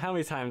 I don't know how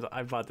many times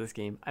I've bought this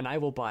game, and I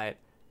will buy it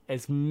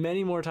as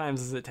many more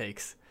times as it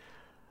takes.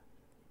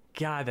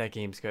 God, that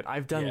game's good.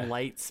 I've done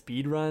light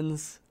speed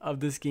runs of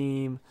this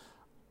game.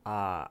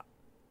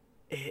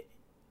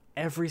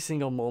 Every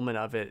single moment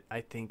of it,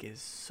 I think,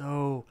 is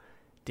so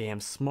damn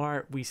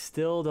smart. We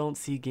still don't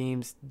see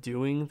games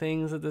doing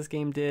things that this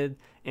game did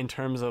in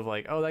terms of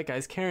like, oh, that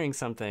guy's carrying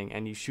something,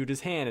 and you shoot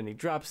his hand and he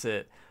drops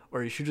it,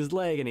 or you shoot his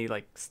leg and he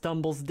like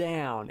stumbles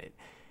down.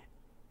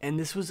 And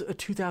this was a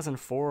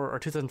 2004 or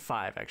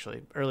 2005,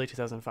 actually, early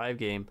 2005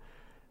 game.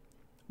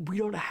 We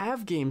don't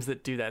have games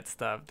that do that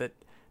stuff, that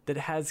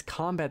has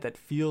combat that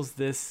feels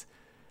this.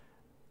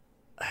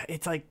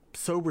 It's like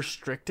so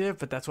restrictive,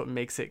 but that's what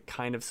makes it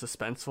kind of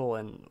suspenseful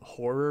and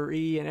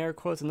horror-y in air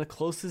quotes. And the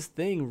closest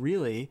thing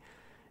really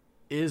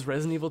is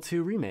Resident Evil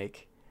 2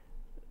 Remake.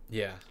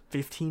 Yeah.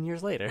 15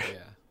 years later.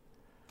 Yeah.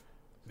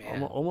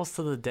 Man. Almost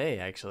to the day,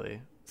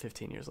 actually.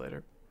 15 years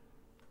later.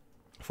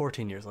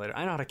 14 years later.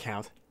 I know how to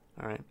count.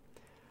 All right.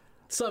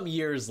 Some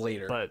years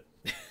later. But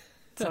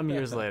some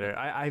years later.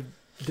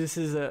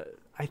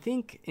 I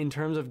think in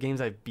terms of games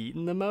I've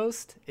beaten the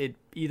most, it'd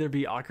either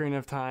be Ocarina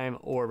of Time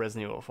or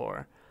Resident Evil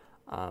 4.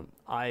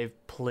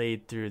 I've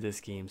played through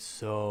this game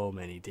so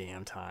many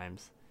damn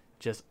times.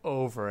 Just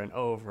over and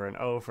over and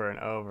over and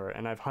over.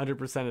 And I've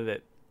 100%ed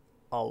it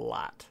a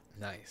lot.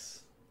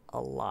 Nice.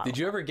 A lot. Did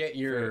you ever get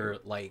your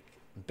like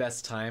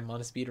best time on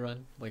a speed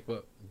run? Like,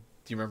 what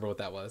do you remember what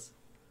that was?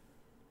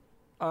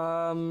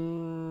 I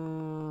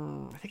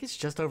think it's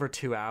just over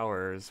 2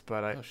 hours,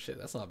 but Oh shit,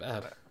 that's not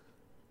bad.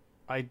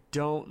 I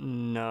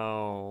don't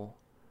know.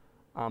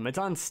 It's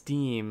on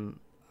Steam,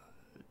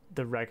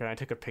 the record. I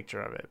took a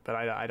picture of it, but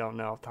I don't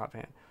know off the top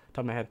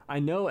of my head. I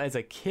know as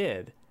a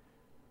kid,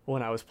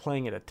 when I was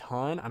playing it a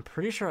ton, I'm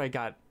pretty sure I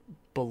got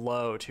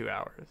below 2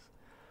 hours.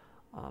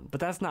 But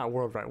that's not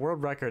world record.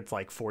 World record's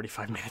like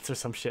 45 minutes or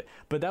some shit.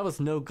 But that was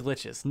no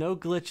glitches. No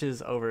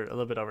glitches over a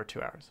little bit over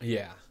 2 hours.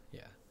 Yeah.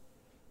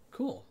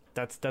 Cool.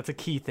 That's a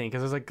key thing,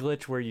 because there's a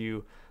glitch where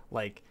you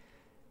like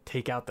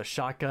take out the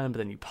shotgun, but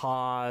then you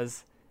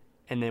pause,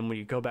 and then when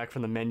you go back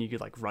from the menu, you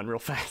like run real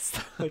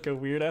fast like a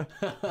weirdo.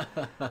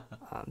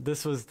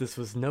 This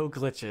was no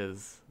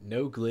glitches.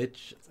 No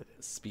glitch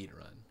speed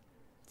run.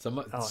 Some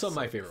of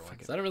my favorite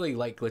ones. I don't really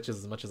like glitches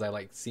as much as I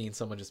like seeing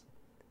someone just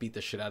beat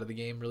the shit out of the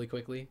game really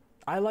quickly.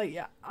 I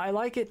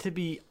like it to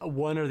be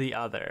one or the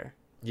other.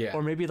 Yeah.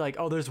 Or maybe like,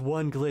 oh, there's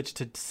one glitch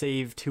to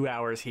save 2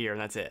 hours here, and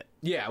that's it.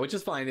 Yeah, which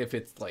is fine if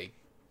it's like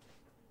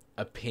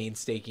a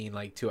painstaking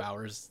like 2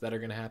 hours that are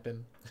gonna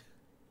happen.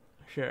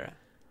 Sure.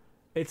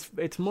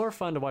 It's more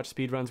fun to watch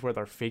speedruns where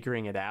they're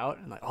figuring it out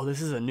and like, oh,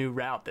 this is a new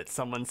route that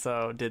someone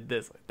so did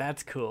this. Like,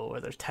 that's cool. Where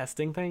they're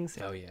testing things.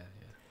 Oh yeah.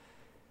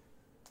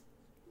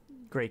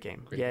 Great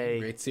game. Great Yay. game.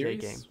 Great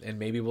series. Great game. And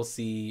maybe we'll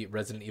see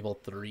Resident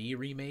Evil 3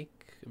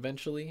 remake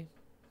eventually.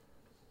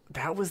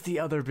 That was the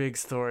other big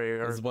story.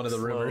 It was one of the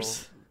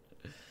rumors.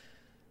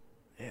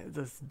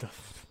 It's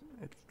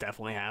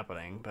definitely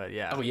happening, but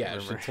yeah. Oh yeah,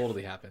 it should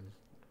totally happen.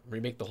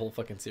 Remake the whole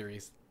fucking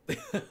series.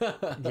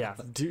 Yeah,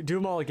 do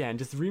them all again.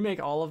 Just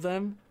remake all of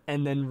them,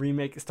 and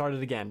then start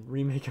it again.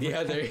 Remake them.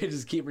 Yeah, they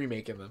just keep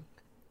remaking them.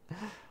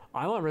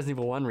 I want Resident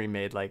Evil 1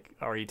 remade, like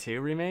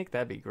RE2 remake.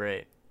 That'd be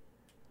great.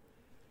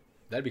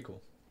 That'd be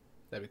cool.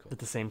 With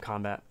the same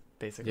combat,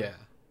 basically. Yeah,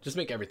 just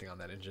make everything on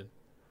that engine.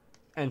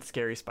 And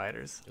scary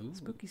spiders. Ooh.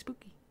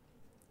 Spooky.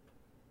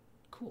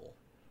 Cool.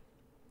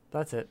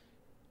 That's it.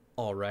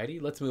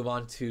 Alrighty, let's move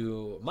on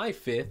to my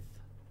fifth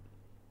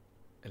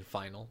and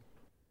final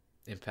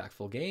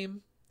impactful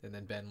game, and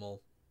then Ben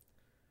will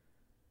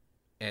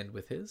end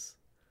with his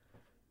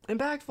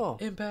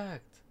Impactful.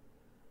 Impact.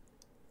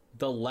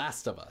 The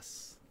Last of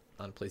Us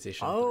on PlayStation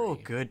 3. Oh,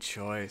 good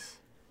choice.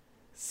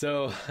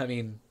 So, I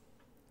mean,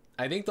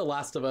 I think The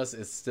Last of Us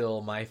is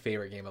still my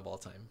favorite game of all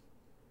time.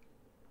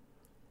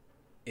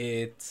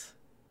 It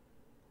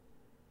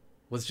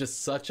was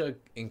just such an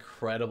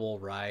incredible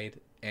ride,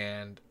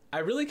 and I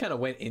really kind of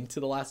went into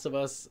The Last of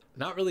Us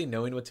not really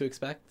knowing what to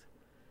expect,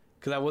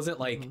 because I wasn't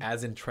like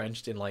as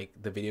entrenched in like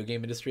the video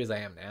game industry as I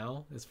am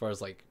now, as far as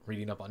like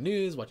reading up on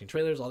news, watching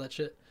trailers, all that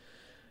shit.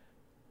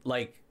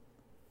 Like,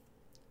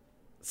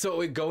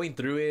 so going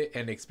through it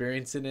and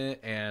experiencing it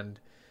and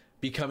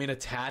becoming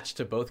attached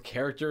to both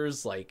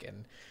characters, like,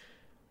 and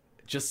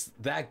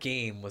just that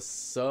game was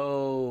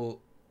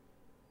so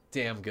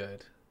damn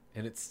good,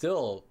 and it's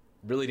still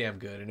really damn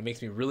good, and it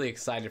makes me really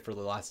excited for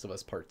The Last of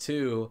Us Part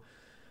 2.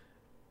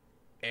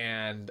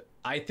 And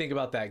I think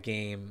about that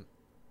game,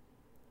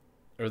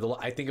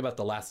 I think about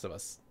The Last of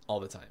Us all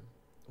the time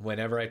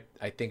whenever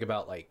I think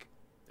about like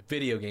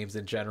video games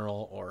in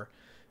general, or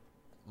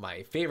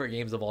my favorite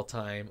games of all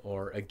time,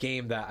 or a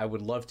game that I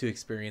would love to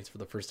experience for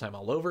the first time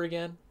all over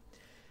again.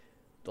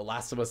 The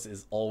Last of Us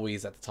is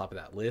always at the top of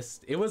that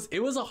list. It was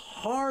a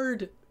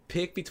hard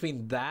pick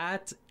between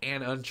that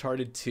and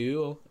Uncharted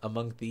 2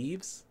 Among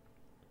Thieves,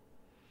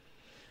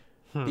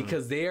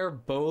 because they are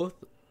both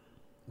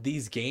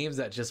these games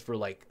that just were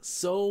like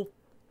so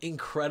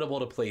incredible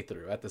to play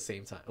through at the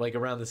same time, like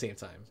around the same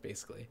time,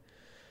 basically.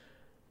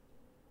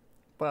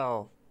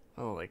 Well,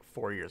 like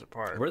 4 years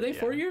apart. Were they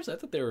 4 years? I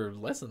thought they were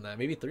less than that,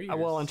 maybe 3 years.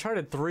 Well,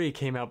 Uncharted 3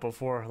 came out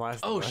before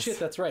Last of Us. Oh shit,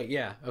 that's right.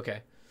 Yeah,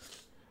 okay.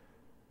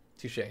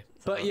 Touche.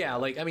 But yeah,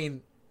 like, I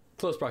mean,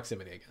 close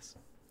proximity, I guess.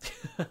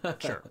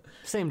 Sure.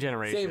 Same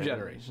generation. Same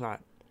generation. It's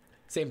not.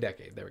 Same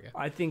decade. There we go.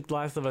 I think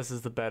Last of Us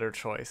is the better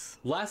choice.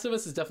 Last of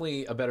Us is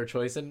definitely a better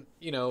choice, and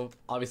you know,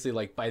 obviously,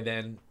 like by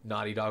then,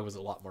 Naughty Dog was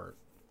a lot more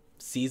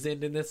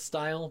seasoned in this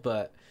style.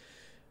 But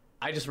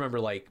I just remember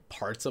like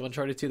parts of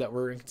Uncharted 2 that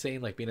were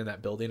insane, like being in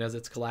that building as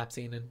it's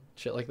collapsing and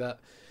shit like that.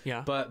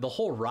 Yeah. But the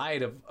whole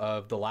ride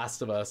of The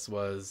Last of Us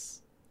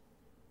was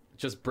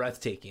just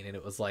breathtaking, and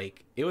it was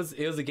like it was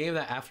a game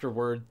that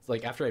afterwards,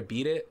 like after I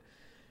beat it,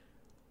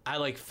 I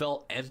like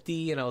felt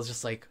empty, and I was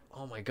just like,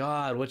 oh my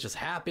god, what just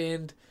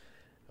happened?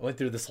 I went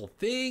through this whole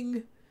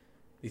thing.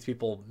 These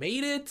people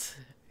made it,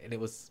 and it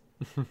was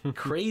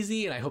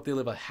crazy, and I hope they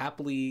live a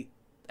happily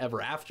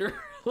ever after.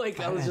 Like,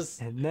 I was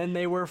just... And then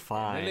they were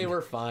fine. And they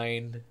were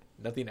fine.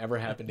 Nothing ever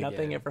happened again.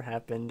 Nothing ever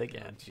happened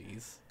again.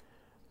 Jeez.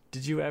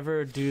 Did you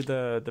ever do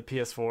the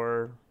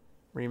PS4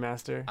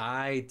 remaster?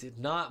 I did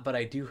not, but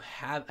I do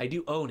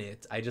own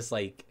it. I just,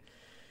 like,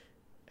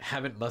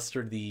 haven't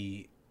mustered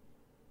the...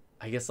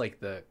 I guess, like,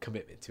 the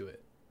commitment to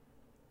it.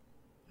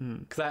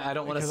 Because I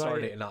don't want to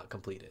start it and not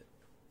complete it.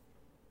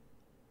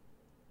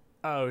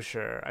 Oh,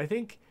 sure. I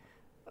think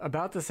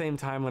about the same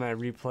time when I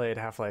replayed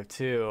Half-Life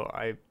 2,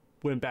 I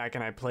went back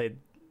and I played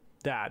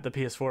the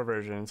PS4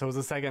 version. So it was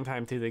the second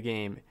time through the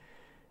game.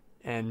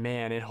 And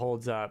man, it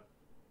holds up.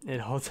 It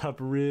holds up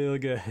real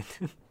good.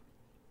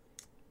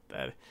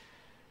 That's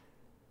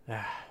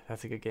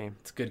a good game.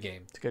 It's a good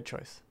game. It's a good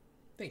choice.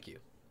 Thank you.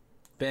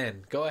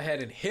 Ben, go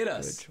ahead and hit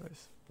us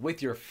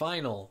with your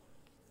final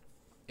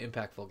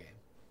impactful game.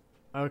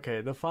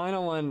 Okay, the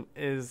final one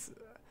is...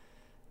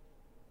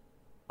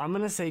 I'm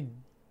going to say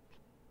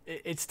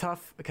it's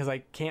tough because I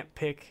can't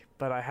pick,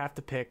 but I have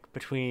to pick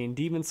between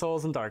Demon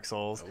Souls and Dark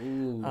Souls.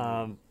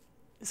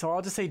 So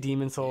I'll just say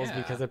Demon Souls Yeah.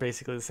 because they're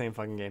basically the same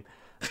fucking game,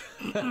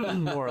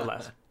 more or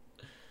less.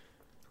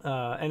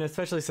 And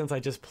especially since I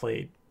just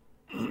played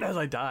as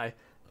I die.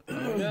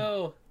 Oh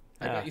no,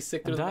 I Yeah, got you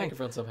sick I'm through the dying.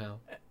 microphone somehow.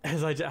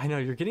 I know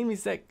you're getting me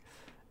sick.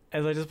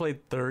 As I just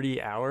played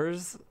 30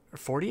 hours or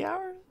 40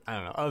 hours, I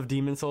don't know, of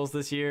Demon Souls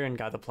this year and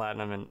got the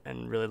platinum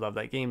and really loved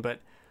that game. But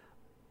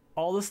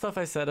all the stuff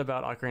I said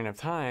about Ocarina of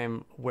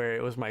Time, where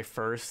it was my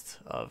first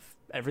of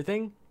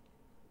everything,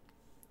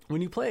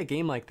 when you play a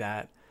game like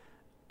that,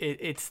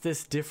 it's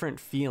this different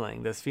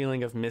feeling, this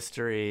feeling of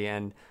mystery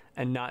and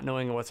not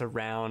knowing what's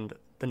around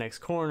the next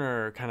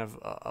corner, kind of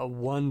a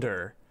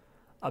wonder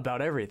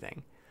about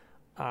everything.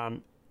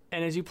 And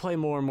as you play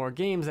more and more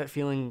games, that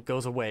feeling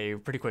goes away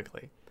pretty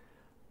quickly.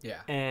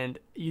 Yeah. And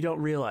you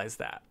don't realize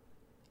that.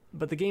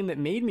 But the game that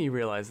made me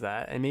realize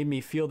that and made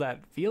me feel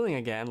that feeling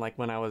again, like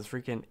when I was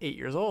freaking 8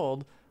 years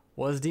old,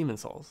 was Demon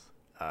Souls.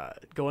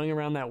 Going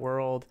around that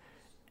world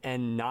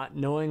and not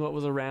knowing what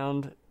was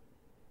around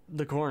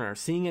the corner,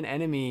 seeing an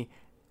enemy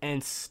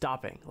and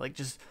stopping, like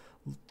just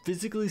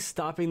physically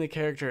stopping the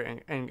character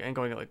and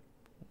going like,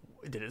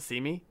 did it see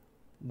me?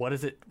 What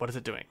is it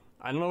doing?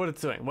 I don't know what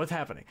it's doing. What's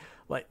happening?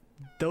 Like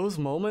those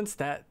moments,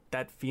 that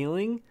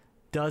feeling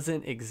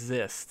doesn't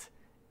exist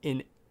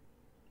in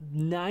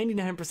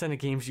 99% of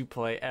games you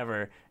play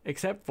ever,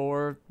 except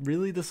for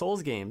really the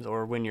Souls games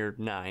or when you're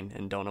 9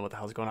 and don't know what the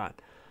hell's going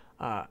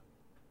on.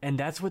 And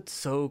that's what's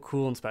so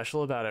cool and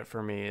special about it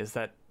for me, is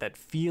that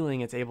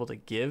feeling it's able to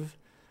give,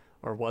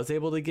 or was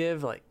able to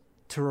give, like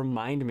to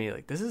remind me,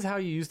 like, this is how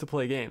you used to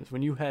play games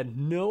when you had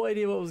no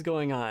idea what was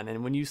going on,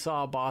 and when you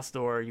saw a boss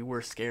door you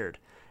were scared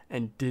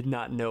and did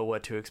not know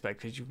what to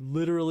expect because you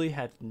literally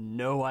had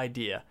no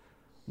idea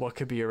what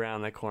could be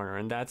around the corner.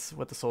 And that's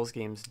what the Souls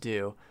games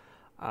do.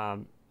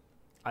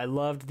 I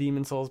loved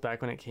Demon Souls back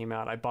when it came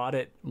out. I bought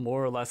it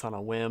more or less on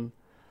a whim,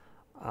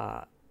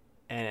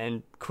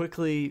 and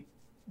quickly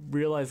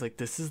realized, like,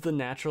 this is the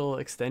natural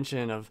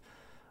extension of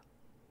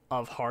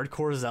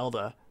hardcore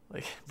Zelda,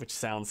 like, which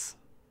sounds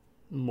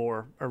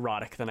more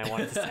erotic than I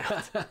want it to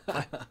sound.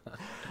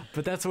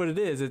 But that's what it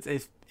is.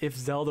 It's if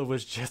Zelda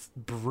was just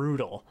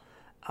brutal.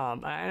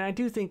 And I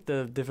do think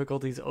the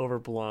difficulty's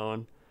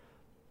overblown,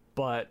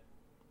 but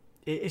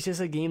it's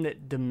just a game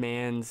that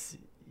demands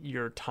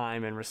your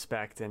time and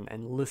respect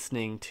and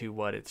listening to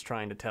what it's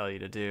trying to tell you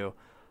to do.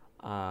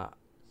 I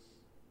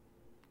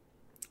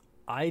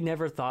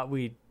never thought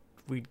we'd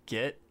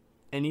get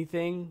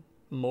anything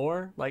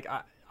more. Like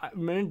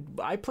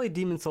I played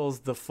Demon Souls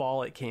the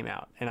fall it came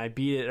out, and I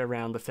beat it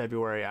around the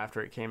February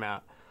after it came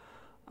out.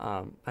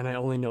 And I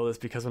only know this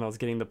because when I was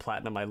getting the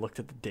platinum, I looked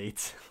at the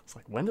dates. I was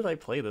like, when did I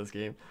play this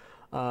game?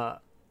 I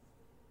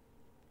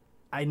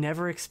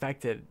never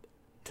expected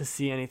to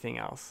see anything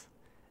else.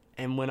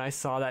 And when I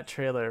saw that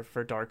trailer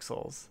for Dark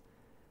Souls,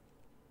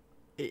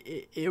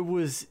 it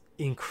was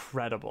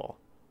incredible.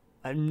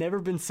 I've never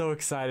been so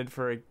excited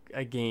for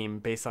a game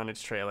based on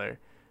its trailer,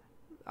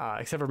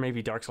 except for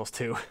maybe Dark Souls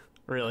 2,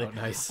 really. Oh,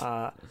 nice.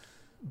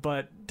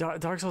 But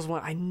Dark Souls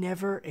 1, I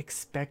never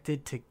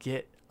expected to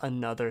get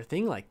another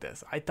thing like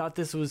this. I thought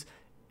this was,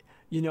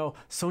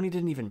 Sony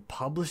didn't even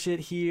publish it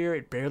here.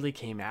 It barely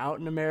came out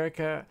in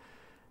America.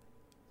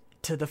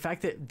 To the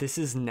fact that this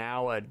is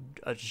now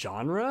a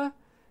genre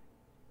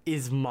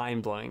is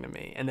mind-blowing to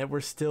me, and that we're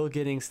still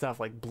getting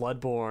stuff like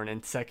Bloodborne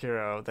and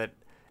Sekiro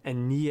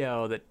and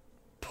Nioh that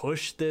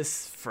push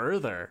this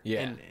further.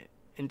 Yeah.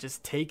 And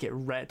just take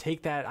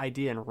that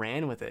idea and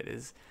ran with it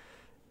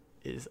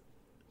is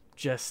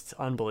just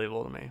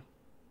unbelievable to me.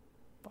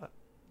 But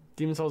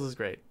Demon Souls is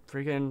great.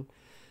 Freaking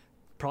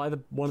probably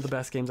one of the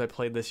best games I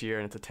played this year,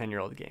 and it's a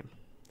 10-year-old game.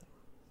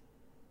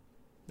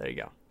 There you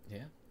go.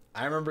 Yeah.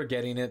 I remember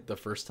getting it the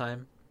first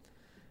time,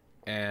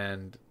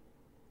 and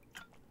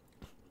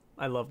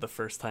I love the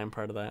first time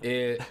part of that.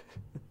 it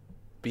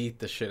beat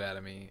the shit out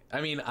of me.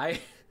 I mean, I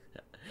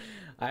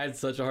had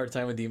such a hard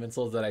time with Demon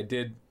Souls that I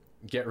did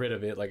get rid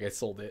of it. Like, I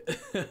sold it.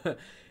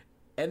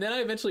 And then I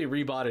eventually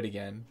rebought it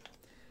again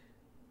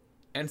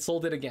and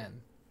sold it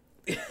again.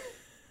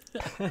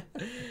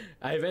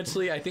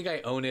 I think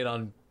I own it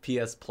on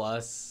PS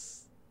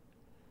Plus.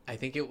 I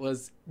think it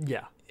was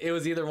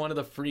either one of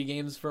the free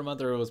games for a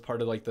month, or it was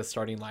part of like the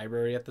starting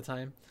library at the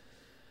time.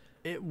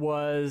 It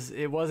was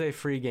a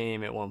free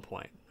game at one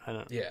point.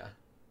 Yeah.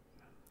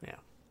 Yeah.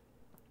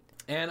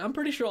 And I'm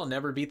pretty sure I'll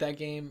never beat that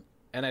game,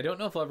 and I don't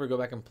know if I'll ever go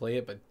back and play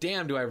it, but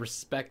damn, do I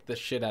respect the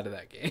shit out of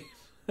that game.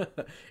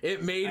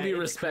 It made me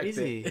respect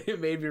crazy. it. It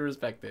made me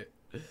respect it.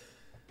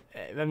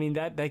 I mean,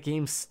 that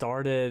game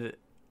started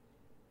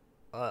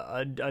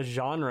a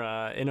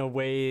genre in a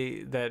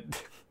way that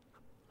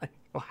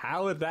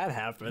how would that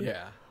happen?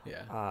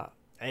 Yeah.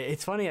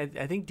 It's funny.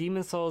 I think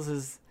Demon Souls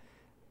is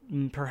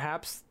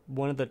perhaps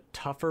one of the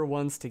tougher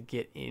ones to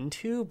get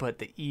into, but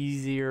the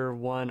easier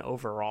one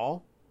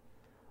overall.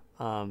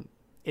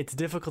 Its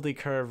difficulty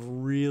curve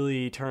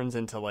really turns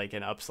into like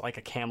like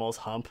a camel's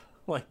hump.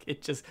 Like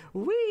it just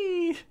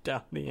whee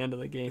down the end of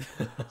the game.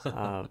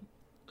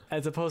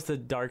 As opposed to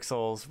Dark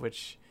Souls,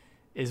 which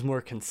is more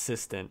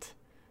consistent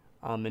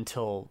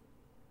until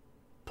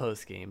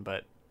post game.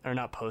 But or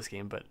not post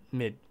game, but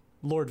mid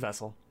Lord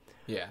Vessel.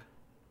 Yeah.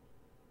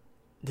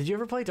 Did you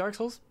ever play Dark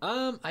Souls?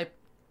 I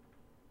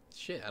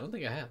don't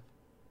think I have.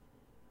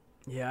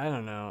 Yeah, I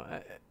don't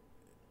know.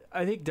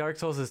 I think Dark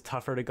Souls is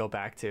tougher to go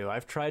back to.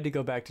 I've tried to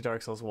go back to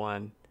Dark Souls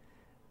 1,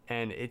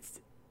 and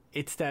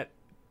it's that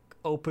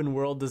open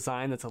world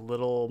design that's a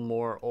little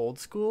more old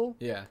school.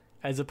 Yeah.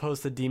 As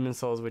opposed to Demon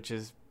Souls, which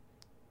is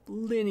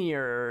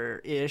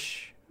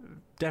linear-ish.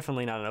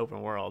 Definitely not an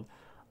open world.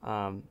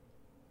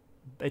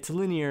 It's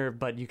linear,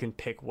 but you can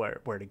pick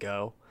where to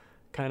go.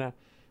 Kind of.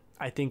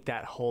 I think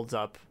that holds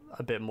up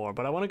a bit more.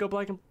 But I want to go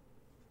back and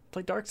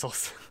play Dark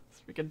Souls.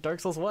 Freaking Dark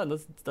Souls 1.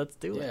 Let's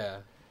do it. Yeah.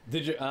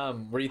 Did you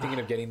were you thinking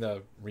of getting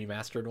the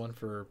remastered one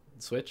for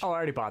Switch? Oh, I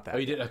already bought that. Oh,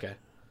 you did? Okay.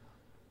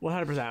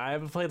 100%. I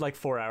haven't played like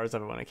 4 hours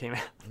of it when it came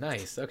out.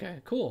 Nice.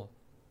 Okay. Cool.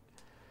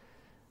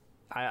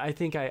 I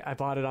think I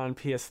bought it on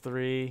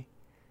PS3.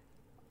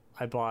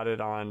 I bought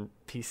it on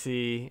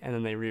PC, and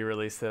then they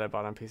re-released it. I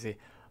bought it on PC.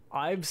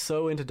 I'm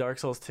so into Dark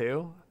Souls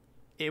 2.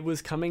 It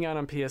was coming out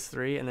on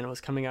PS3, and then it was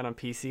coming out on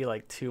PC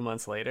like 2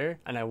 months later,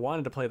 and I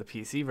wanted to play the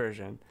PC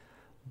version,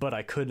 but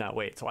I could not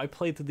wait. So I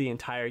played through the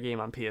entire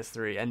game on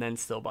PS3, and then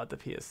still bought the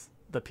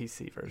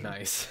PC version.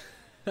 Nice.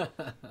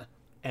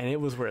 And it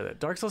was worth it.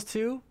 Dark Souls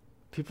 2,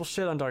 people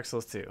shit on Dark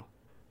Souls 2.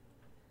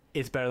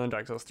 It's better than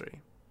Dark Souls 3.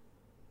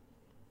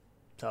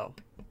 So,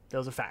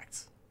 those are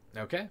facts.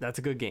 Okay. That's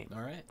a good game.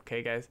 All right.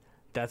 Okay, guys?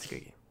 That's a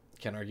good game.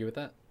 Can't argue with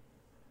that.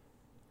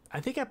 I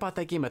think I bought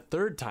that game a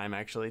third time,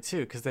 actually, too,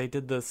 because they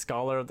did the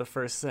Scholar of the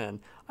First Sin.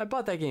 I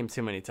bought that game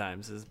too many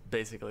times is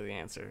basically the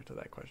answer to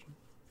that question.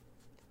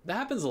 That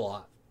happens a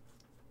lot.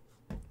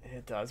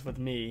 It does with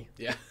me.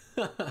 Yeah.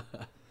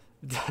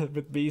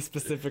 With me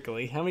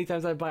specifically. How many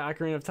times I buy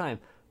Ocarina of Time?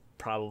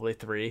 Probably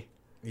 3.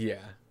 Yeah.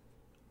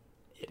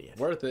 Idiot.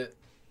 Worth it.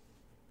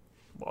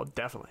 Well,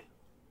 definitely.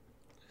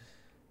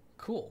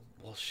 Cool.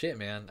 Well, shit,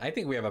 man. I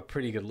think we have a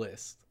pretty good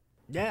list.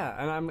 Yeah,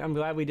 and I'm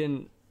glad we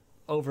didn't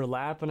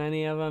overlap on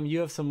any of them. You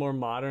have some more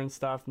modern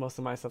stuff. Most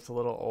of my stuff's a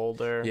little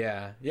older.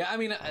 Yeah. Yeah, I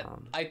mean,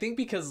 I think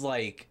because,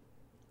 like...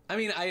 I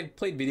mean, I had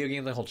played video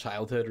games my whole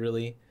childhood,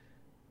 really.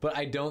 But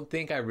I don't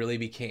think I really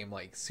became,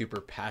 like,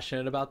 super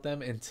passionate about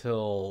them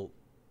until...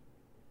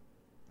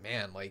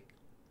 Man, like...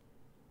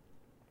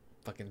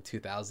 Fucking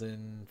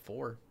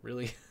 2004,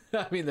 really.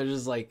 I mean, they're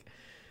just, like...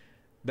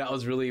 That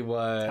was really what...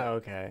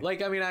 Okay.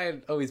 Like, I mean, I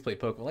had always played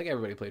Pokemon. Like,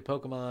 everybody played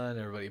Pokemon.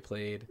 Everybody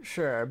played...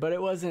 Sure, but it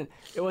wasn't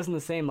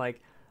the same.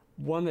 Like,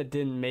 one that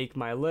didn't make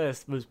my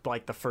list was,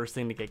 like, the first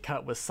thing to get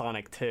cut was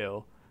Sonic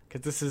 2.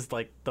 Because this is,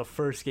 like, the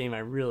first game I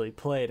really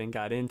played and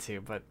got into,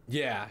 but...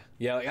 Yeah.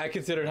 Yeah, like, I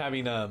considered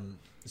having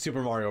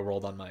Super Mario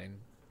World on mine.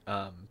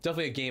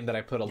 Definitely a game that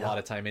I put a lot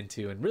of time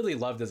into and really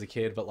loved as a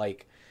kid, but,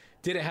 like,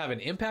 did it have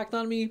an impact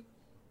on me?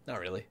 Not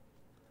really.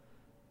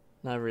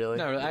 Not really?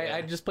 No, yeah.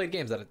 I just played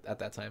games at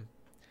that time.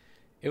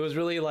 It was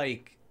really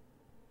like,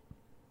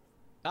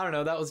 I don't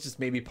know, that was just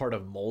maybe part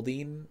of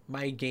molding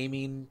my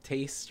gaming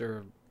taste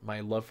or my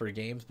love for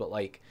games, but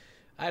like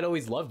I'd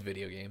always loved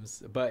video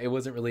games, but it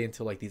wasn't really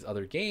until like these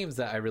other games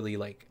that I really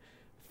like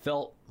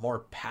felt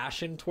more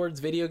passion towards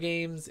video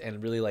games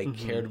and really like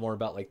cared more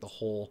about like the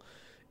whole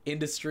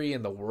industry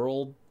and the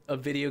world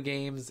of video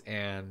games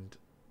and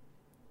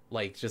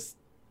like just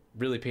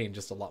really paying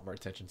just a lot more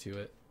attention to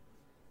it.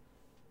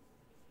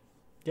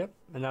 Yep,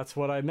 and that's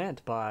what I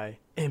meant by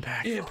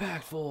impactful.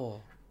 Impactful.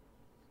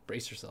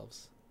 Brace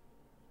yourselves.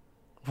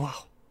 Whoa.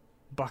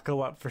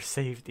 Buckle up for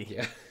safety.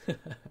 Yeah.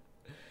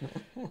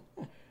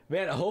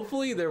 Man,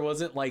 hopefully there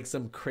wasn't like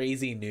some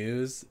crazy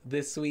news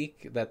this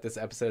week that this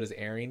episode is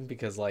airing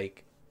because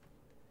like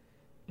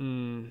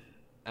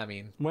I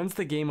mean, when's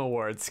the Game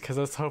Awards? Because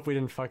let's hope we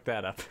didn't fuck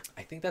that up.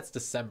 I think that's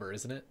December,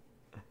 isn't it?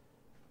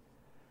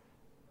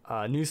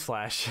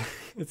 Newsflash.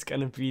 It's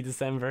gonna be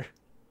December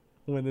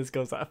when this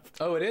goes up.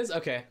 Oh, it is?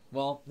 Okay.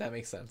 Well, that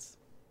makes sense.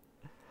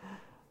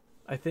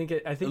 I think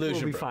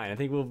we'll be fine. I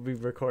think we'll be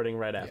recording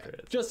right after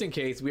it. Just in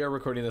case, we are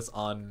recording this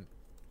on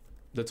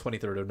the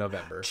 23rd of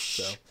November.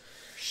 So,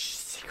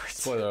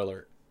 secrets. spoiler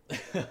alert.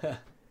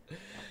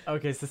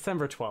 Okay, it's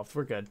December 12th.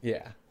 We're good.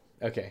 Yeah.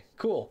 Okay,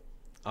 cool.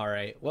 All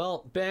right.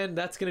 Well, Ben,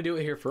 that's going to do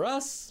it here for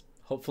us.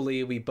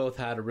 Hopefully, we both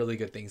had a really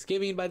good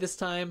Thanksgiving by this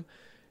time.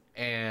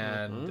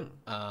 And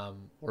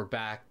we're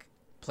back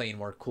playing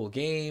more cool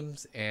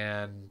games.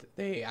 And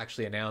they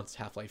actually announced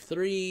Half-Life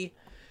 3.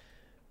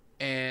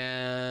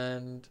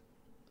 And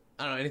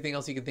I don't know, anything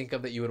else you can think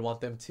of that you would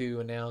want them to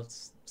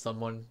announce?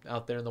 Someone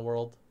out there in the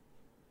world?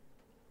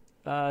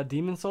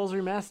 Demon Souls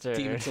Remastered.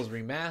 Demon Souls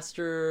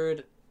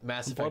Remastered.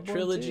 Mass Effect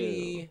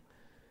Trilogy.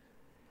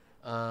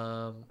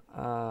 A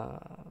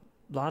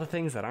lot of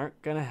things that aren't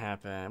gonna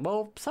happen.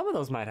 Well, some of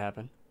those might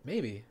happen.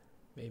 Maybe.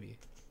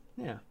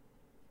 Yeah.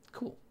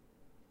 Cool.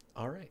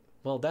 All right.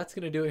 Well, that's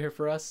going to do it here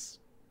for us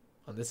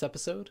on this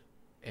episode.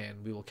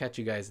 And we will catch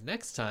you guys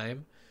next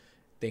time.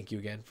 Thank you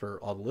again for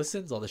all the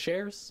listens, all the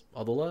shares,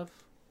 all the love.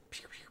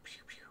 Pew, pew,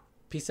 pew, pew.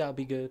 Peace out.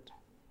 Be good.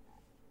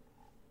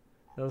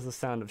 That was the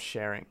sound of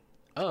sharing.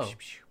 Oh,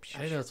 I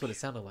didn't know that's what it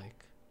sounded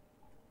like.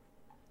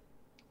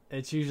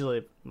 It's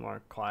usually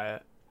more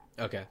quiet.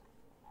 Okay.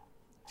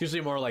 It's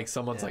usually more like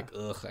someone's Yeah. like,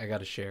 ugh, I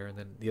gotta share, and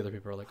then the other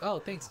people are like, oh,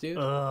 thanks, dude.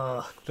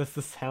 Ugh, that's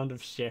the sound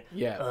of share.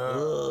 Yeah.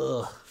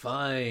 Ugh,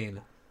 fine.